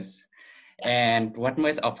 business. En wat me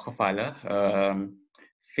is opgevallen,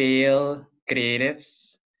 veel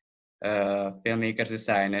creatives, filmmakers,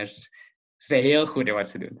 designers, zijn heel goed in wat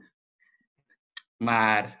ze doen.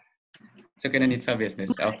 Maar ze kunnen niets van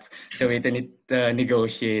business. Of ze weten niet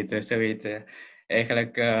negotiëren. Ze weten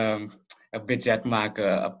eigenlijk een budget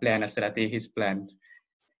maken, een plan, een strategisch plan.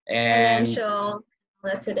 Financial,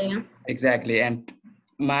 dat soort dingen. Exactly. En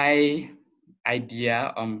mijn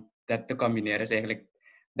idea om dat te combineren is eigenlijk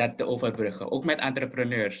dat te overbruggen. Ook met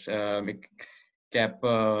entrepreneurs. Ik heb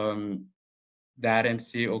daarin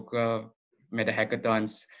zie ook met de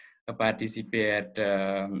hackathons geparticipeerd.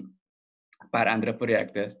 Een paar andere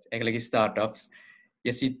projecten, eigenlijk in start-ups.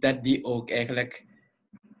 Je ziet dat die ook eigenlijk,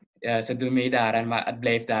 ze doen mee daaraan, maar het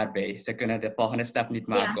blijft daarbij. Ze kunnen de volgende stap niet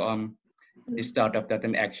maken om die start-up tot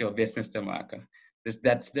een actual business te maken. Dus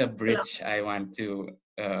that's the bridge I want to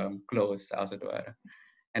close, als het ware.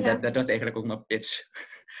 En dat was eigenlijk ook mijn pitch.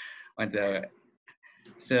 Want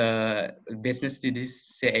business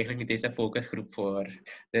studies zijn eigenlijk niet eens een focusgroep voor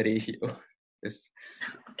de regio. Dus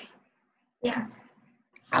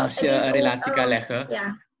als je een relatie kan leggen,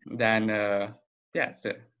 dan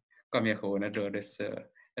kom je gewoon erdoor. Dus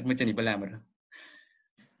het moet je niet belemmeren.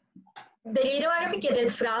 De reden waarom ik je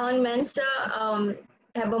dit vraag aan mensen,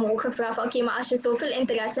 hebben me ook gevraagd van oké, maar als je zoveel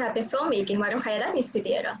interesse hebt in filmmaking, waarom ga je dat niet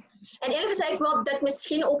studeren? En eerlijk gezegd, ik wil dat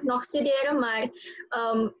misschien ook nog studeren, maar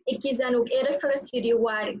ik kies dan ook eerder voor een studie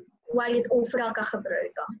waar je het overal kan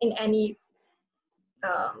gebruiken. In any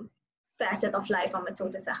facet of life, om het zo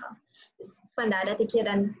te zeggen. Dus vandaar dat ik je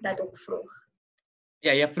dan dat ook vroeg.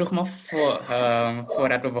 Ja, je vroeg me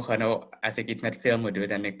voordat we begonnen als ik iets met film moet doen.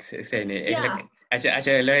 En ik zei nee, eigenlijk, als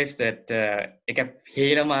je luistert, ik heb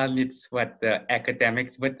helemaal niets wat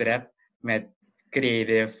academics betreft met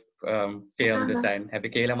creative filmdesign. Heb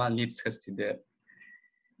ik helemaal niets gestudeerd.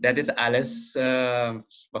 Dat is alles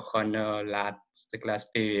begonnen laatste klas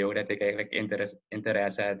VWO, dat ik eigenlijk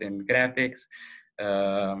interesse had in graphics.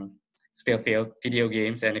 Speel veel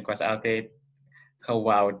videogames en ik was altijd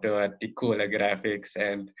gewauwd door die coole graphics.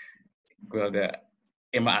 En ik wilde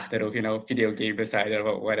in mijn achterhoofd, videogame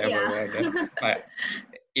designer, whatever worden. Maar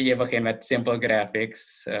je begint met simple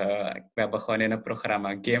graphics. Ik ben begonnen in een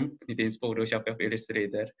programma GIMP, niet eens Photoshop of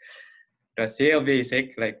Illustrator. Het was heel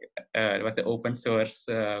basic, het was een open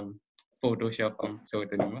source Photoshop, om het zo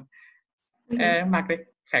te noemen. Maakte ik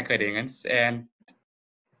gekke dingen. En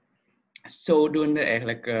zodoende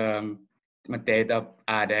eigenlijk mijn tijd op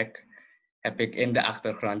ADEC heb ik in de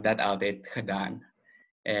achtergrond dat altijd gedaan.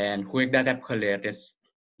 En hoe ik dat heb geleerd is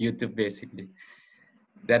YouTube basically.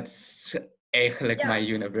 That's eigenlijk mijn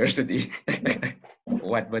university.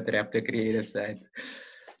 Wat betreft de creative side.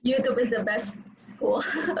 YouTube is the best school.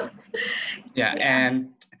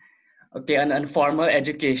 En een formal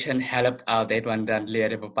education helpt altijd, want dan leer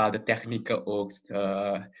je bepaalde technieken ook,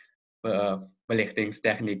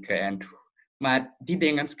 belichtingstechnieken. Maar die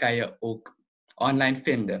dingen kan je ook online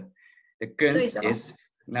vinden. De kunst is,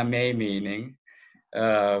 naar mijn mening,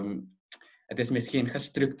 het is misschien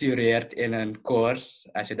gestructureerd in een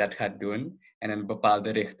course, als je dat gaat doen, in een bepaalde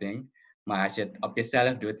richting. Maar als je het op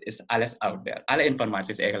jezelf doet, is alles out there. Alle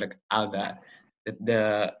informatie is eigenlijk al daar.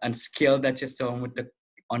 Een skill dat je zou moeten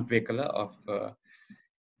ontwikkelen of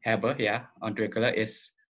ontwikkelen,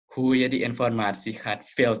 is hoe je die informatie gaat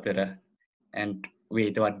filteren en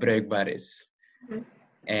weten wat bruikbaar is.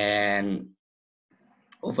 En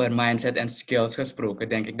over mindset en skills gesproken,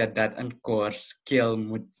 denk ik dat dat een core skill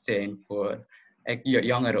moet zijn voor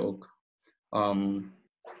jongeren ook. Om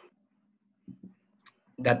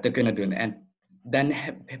dat te kunnen doen. En dan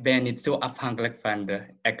ben je niet zo afhankelijk van de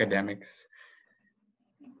academics.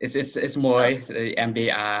 Het is mooi, de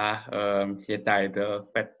MBA, je title,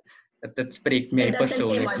 maar het spreekt mij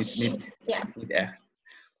persoonlijk niet echt.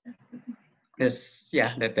 Dus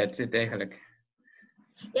dat zit eigenlijk.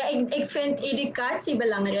 Ja, ik vind educatie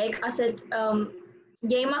belangrijk als het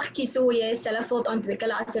jij mag kiezen hoe je jezelf wilt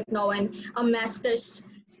ontwikkelen. Als het nou een master's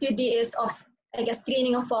studie is of I guess,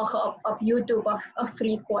 trainingen volgen op YouTube of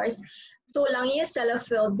free course. Zolang je jezelf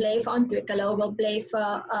wilt blijven ontwikkelen, wilt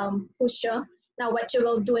blijven pushen naar wat je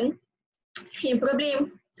wilt doen, geen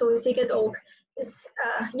probleem. Zo zie ik het ook. Dus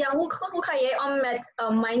ja, hoe ga jij om met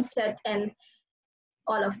mindset en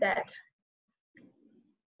all of that?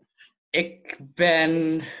 Ik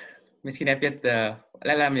ben, misschien heb je het,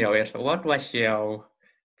 laat me jou eerst. What was jouw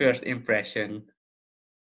first impression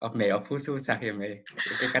of mij? Of hoe zag je mij?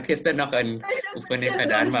 Ik had gisteren nog een oefening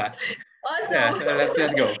gedaan, maar awesome.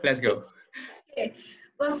 Yeah, let's go. Okay.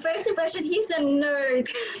 Well, first impression, he's a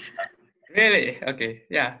nerd. Really? Okay,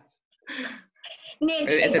 yeah.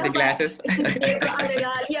 Nee, is it the glasses?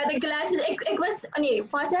 Ja, de glasses. Ik was, nee,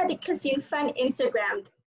 volgens mij had ik gezien van Instagram.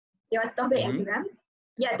 Je was toch bij Instagram?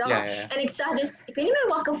 Ja, toch? Ja, ja. En ik zag dus, ik weet niet meer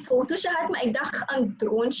welke foto's je had, maar ik dacht een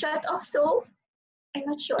drone shot of zo. I'm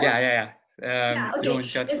not sure. Ja. Drone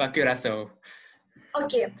shots van Curaçao.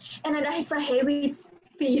 Oké, en dan dacht ik van, hij weet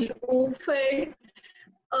veel over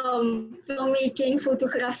filmmaking,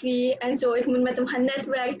 fotografie en zo. Ik moet met hem gaan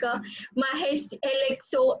netwerken. Maar hij lijkt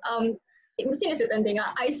zo, misschien is het een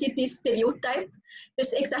ding, ICT stereotype.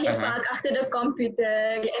 Dus ik zag je vaak achter de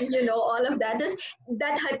computer en you know, all of that. Dus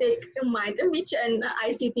dat had ik in mind, een beetje een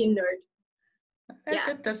ICT nerd.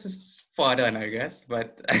 That's spot on, I guess,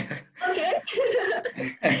 but... Oké.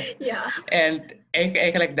 Ja. En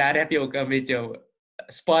eigenlijk daar heb je ook een beetje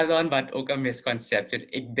spot on, maar ook een misconception.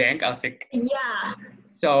 Ik denk als ik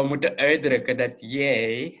zou moeten uitdrukken dat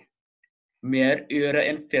jij meer uren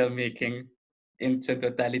in filmmaking in zijn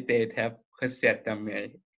totaliteit hebt gezet dan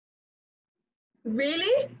mij.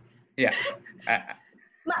 Really? Ja.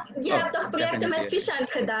 Maar je hebt toch projecten met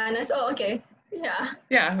Fishant gedaan? Dus, oké. Ja.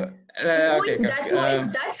 Ja. Hoe is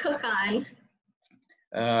dat gegaan?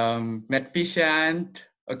 Met Fishant.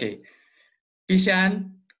 Oké. Fishant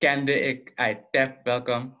kende ik. Tef,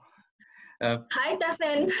 welkom. Hi,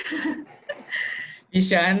 Tefin.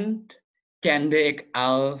 Fishant kende ik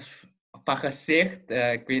al van gezicht.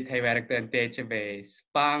 Ik weet, hij werkte een tijdje bij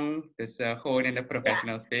Spang. Dus gewoon in de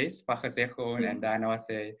professional space. Van gezicht gewoon. En daarna was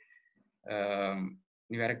hij...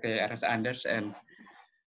 nu werkte hij ergens anders. En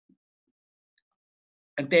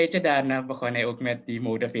een tijdje daarna begon hij ook met die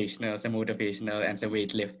motivational en zijn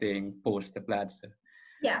weightlifting posts te plaatsen.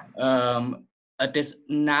 Ja. Het is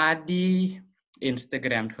na die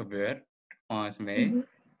Instagram gebeurd, volgens mij.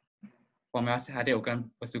 Voor mij had hij ook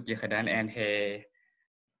een bezoekje gedaan en hij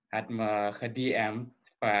had me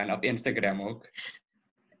gedM'd van op Instagram ook.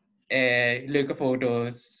 Leuke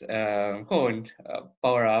foto's, gewoon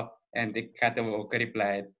power up. En ik had hem ook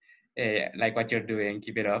replied, like what you're doing,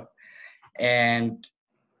 keep it up. En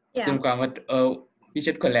toen kwam het, we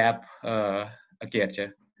should collab een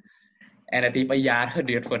keertje. En het heeft een jaar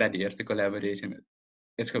geduurd voordat de eerste collaboration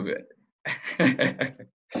is gebeurd.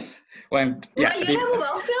 Want, maar jullie hebben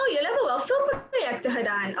wel veel projecten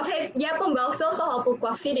gedaan. Of je hebt hem wel veel geholpen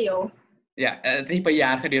qua video. Ja, het heeft een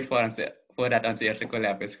jaar geduurd voordat onze eerste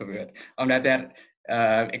collab is gebeurd. Omdat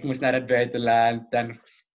ik moest naar het buitenland, dan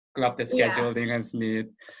klopt de schedule dingens niet.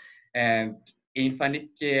 En een van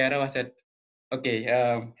die keren was het,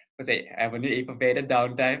 we hebben nu even bij de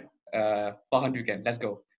downtime. Volgend weekend, let's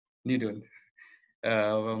go. Nu doen.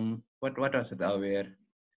 Wat was het alweer?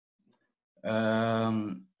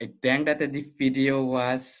 Ik denk dat het die video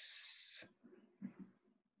was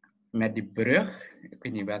met die brug. Ik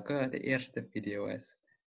weet niet welke de eerste video was.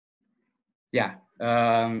 Ja,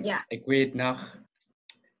 ik weet nog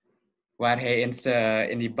waar hij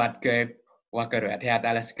in die badkuip wakker werd. Hij had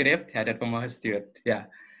al een script, hij had het voor me gestuurd. Ja.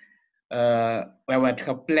 We hebben het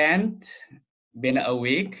gepland binnen een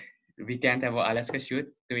week. Weekend hebben we alles geshoot,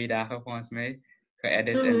 2 dagen volgens mij.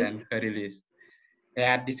 Geëdit en dan gereleased. Hij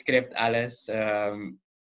had die script, alles.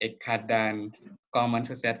 Ik had dan comments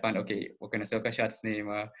gezet van oké, we kunnen zulke shots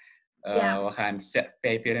nemen. We gaan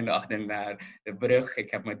 5 uur in de ochtend naar de brug.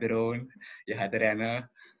 Ik heb mijn drone. Je gaat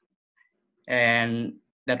rennen. En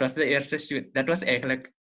dat was de eerste shoot. Dat was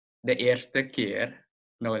eigenlijk de eerste keer,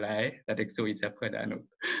 no lie, dat ik zoiets heb gedaan ook.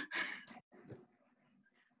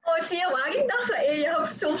 Oh, zie je waar? Ik dacht van, je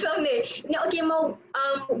hebt zoveel nee. Oké, maar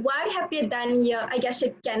waar heb je dan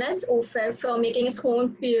je kennis over filmmaking? Is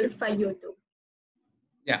gewoon puur van YouTube.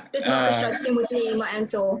 Ja. Dus welke shots je moet nemen en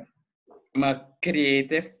zo. Mijn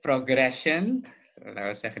creative progression, laten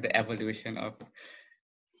we zeggen de evolution of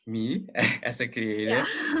me as a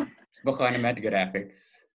creative, is begonnen met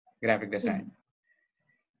graphic design.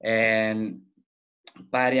 En een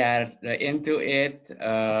paar jaar into it,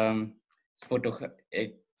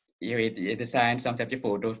 je weet, je design, soms heb je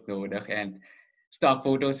foto's nodig. En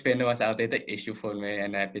stockfoto's vinden was altijd een issue voor mij.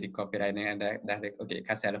 En dan heb je die copywriting. En dan dacht ik, oké, ik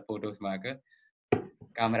ga zelf foto's maken.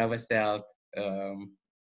 Camera besteld.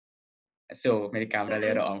 Zo met die camera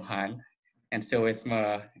leren omgaan. En zo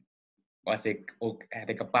had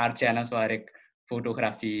ik een paar channels waar ik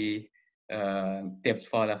fotografie, tips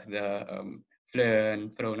volgde.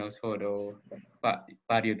 Fleun, Chronos Foto,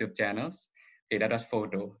 paar YouTube channels. Oké, dat was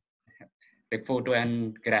foto. Ik foto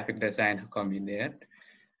en graphic design gecombineerd.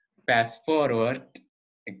 Fast forward,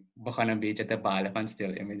 ik begon een beetje te balen van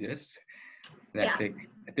still images.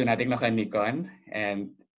 Toen had ik nog een Nikon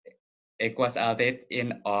en ik was altijd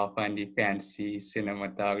in awe van die fancy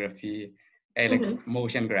cinematography, eigenlijk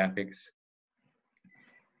motion graphics.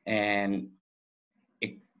 En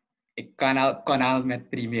ik kon al met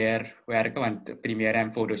Premiere werken, want Premiere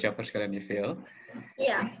en Photoshop verschillen niet veel.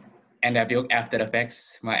 Ja. En dan heb je ook After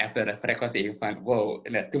Effects, maar After Effects was even van, wow,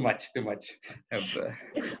 too much. Sinds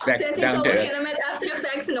ik zou beginnen met After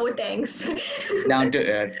Effects, no thanks. Down to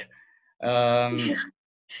earth.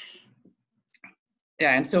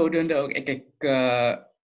 Ja, en zodoende ook.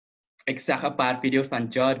 Ik zag een paar video's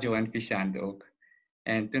van Giorgio en Vishant ook.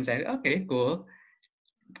 En toen zei ik, oké, cool.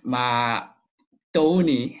 Maar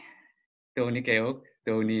Tony ken je ook?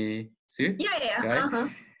 Tony Su? Ja.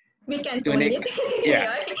 Wie kent Tony niet?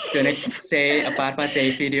 Ja, toen ik een paar van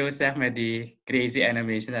zijn video's zag met die crazy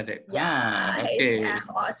animation, dacht ik, hij is echt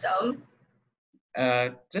awesome.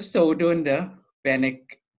 Dus zodoende ben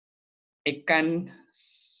ik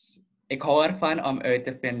hou ervan om uit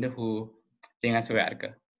te vinden hoe dingen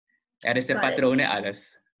werken. Er is een patroon in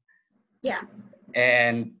alles. Ja.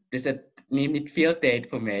 En dus het neemt niet veel tijd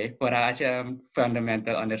voor mij, vooral als je een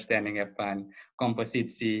fundamental understanding hebt van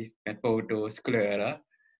compositie, met foto's, kleuren,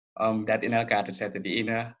 om dat in elkaar te zetten. Die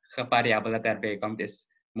enige variabele dat daarbij komt is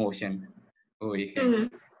motion,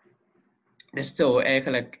 beweging. Dus zo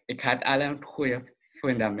eigenlijk, ik had al een goede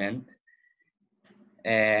fundament.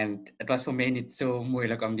 En het was voor mij niet zo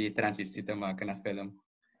moeilijk om die transitie te maken naar film.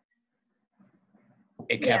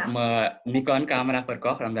 Ik heb mijn Nikon camera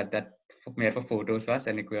verkocht, omdat dat meer voor foto's was.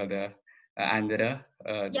 En ik wilde andere,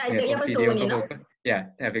 meer voor video kopen. Ja,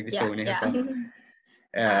 dan heb ik de Sony gekocht.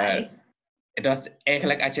 Het was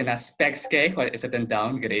eigenlijk, als je naar specs kijkt, is het een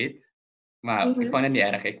downgrade. Maar ik vond het niet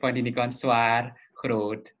erg. Ik vond die Nikon zwaar,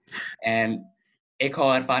 groot. En ik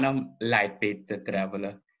hou ervan om lightweight te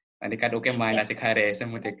travelen. Want ik had ook in mind, als ik ga reizen,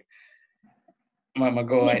 moet ik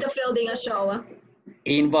niet te veel dingen showen.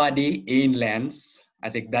 1 body, 1 lens.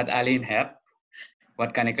 Als ik dat alleen heb,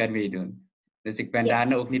 wat kan ik ermee doen? Dus ik ben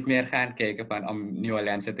daarna ook niet meer gaan kijken om nieuwe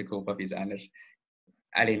lenzen te kopen of iets anders.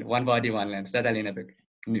 Alleen 1 body, 1 lens. Dat alleen heb ik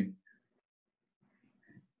nu.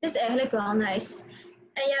 Dat is eigenlijk wel nice.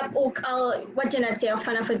 En je hebt ook al, wat je net zei,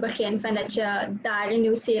 vanaf het begin, van dat je daar in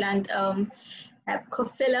Nieuw-Zeeland hebt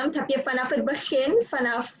gefilmd. Heb je vanaf het begin,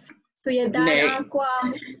 toen je daar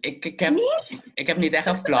aankwam? Ik heb niet echt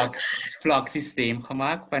een vlog systeem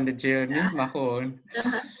gemaakt van de journey, maar gewoon...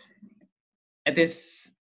 Het is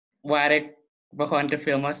waar ik begon te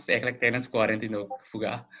filmen, was eigenlijk tijdens quarantine ook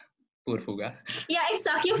Fuga. Pur Fuga. Ja, ik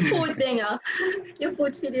zag je food dingen. Je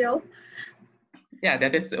food video. Ja,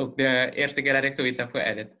 dat is ook de eerste keer dat ik zoiets heb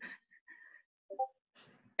geëdit.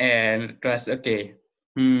 En het was oké.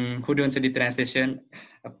 Hoe doen ze die transition?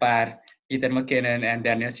 Een paar Peter McKinnon en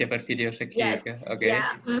Daniel Schiffer video's gekeken.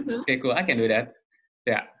 Oké, cool, I can do that.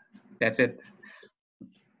 Ja, that's it.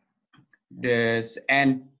 Dus,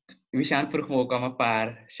 en Vishant vroeg me ook om een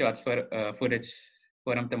paar shots footage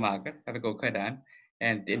voor hem te maken. Heb ik ook gedaan.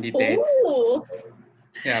 En in die tijd...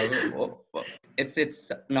 Ja,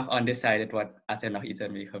 it's nog undecided als er nog iets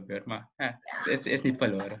ermee gebeurt. Maar het is niet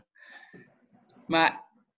verloren. Maar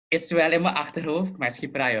het is wel in mijn achterhoofd, maar het is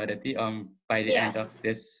geen priority om by the end of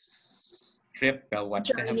this trip wel wat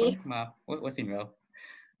te hebben. Maar we zien wel.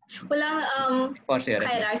 Hoe lang ga je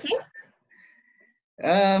daar zijn?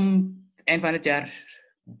 Eind van het jaar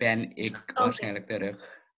ben ik waarschijnlijk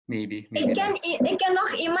terug. Maybe ik ken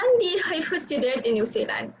nog iemand die heeft gestudeerd in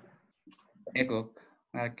Nieuw-Zeeland. Ik ook.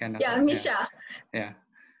 Misha. Ja.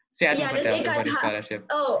 Ze had me verteld over de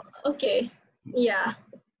scholarship. Oké. Ja.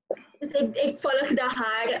 Dus ik volgde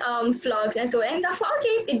haar vlogs en zo. En ik dacht van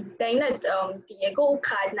ik denk dat Diego ook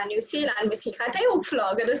gaat naar Nieuw-Zeeland. Misschien gaat hij ook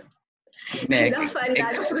vloggen. Dus ik dacht van,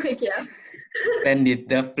 daarom vroeg ik je. Ik ben niet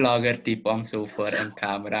de vlogger type om zo voor een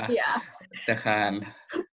camera te gaan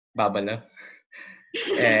babbelen.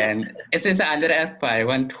 En het is een andere ervaring.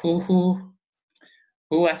 Want hoe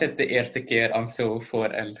was het de eerste keer om zo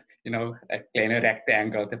voor een kleine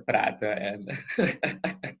rectangle te praten? En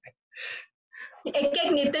ik kijk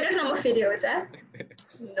niet terug naar mijn video's, hè?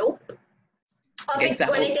 Nope. Of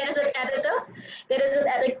wanneer ik tijdens het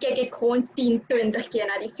editen kijk ik gewoon 10, 20 keer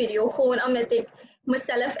naar die video. Gewoon omdat ik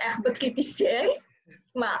mezelf echt bekritiseer.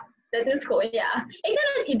 Maar dat is gewoon, ja. Ik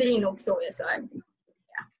denk dat iedereen ook zo is.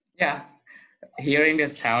 Ja. Hearing the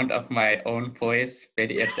sound of my own voice bij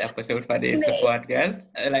de eerste episode van deze podcast.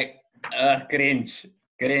 Like, cringe.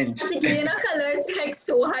 Als ik hierna ga luisteren, ga ik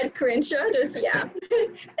zo hard cringen. Dus ja,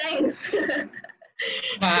 thanks.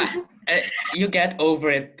 Maar you get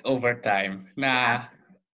over it over time.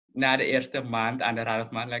 Na de eerste maand, 1,5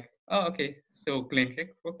 maand, like, oh oké, zo klink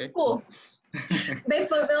ik. Oké. Cool.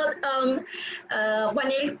 Bijvoorbeeld,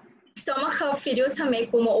 wanneer sommige video's van mij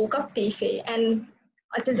komen ook op tv. En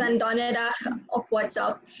het is dan donderdag op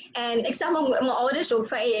WhatsApp. En ik zeg mijn ouders ook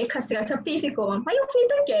van, hey, ik ga straks op tv komen. Maar je hoeft niet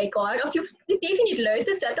te kijken hoor. Of je hoeft de tv niet luid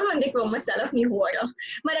te zetten, want ik wil mezelf niet horen.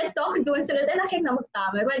 Maar dat toch doen ze het en dan ga ik naar mijn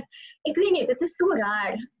kamer. Want ik weet niet, het is zo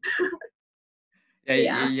raar.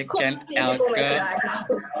 Ja, je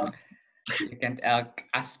kent elk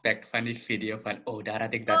aspect van die video van, oh, daar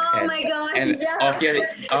had ik dat Oh my gosh, en ja.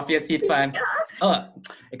 of je ziet van, oh,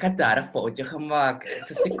 ik had daar een fotootje gemaakt. Het is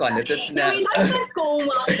een seconde te snel. Die gaat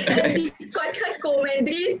komen. Die gaat komen in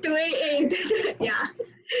 3, 2, 1. Ja.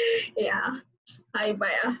 Ja. Hi,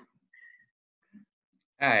 Baya.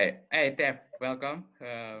 Hi, Tef, welcome.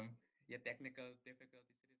 Your technical difficulties.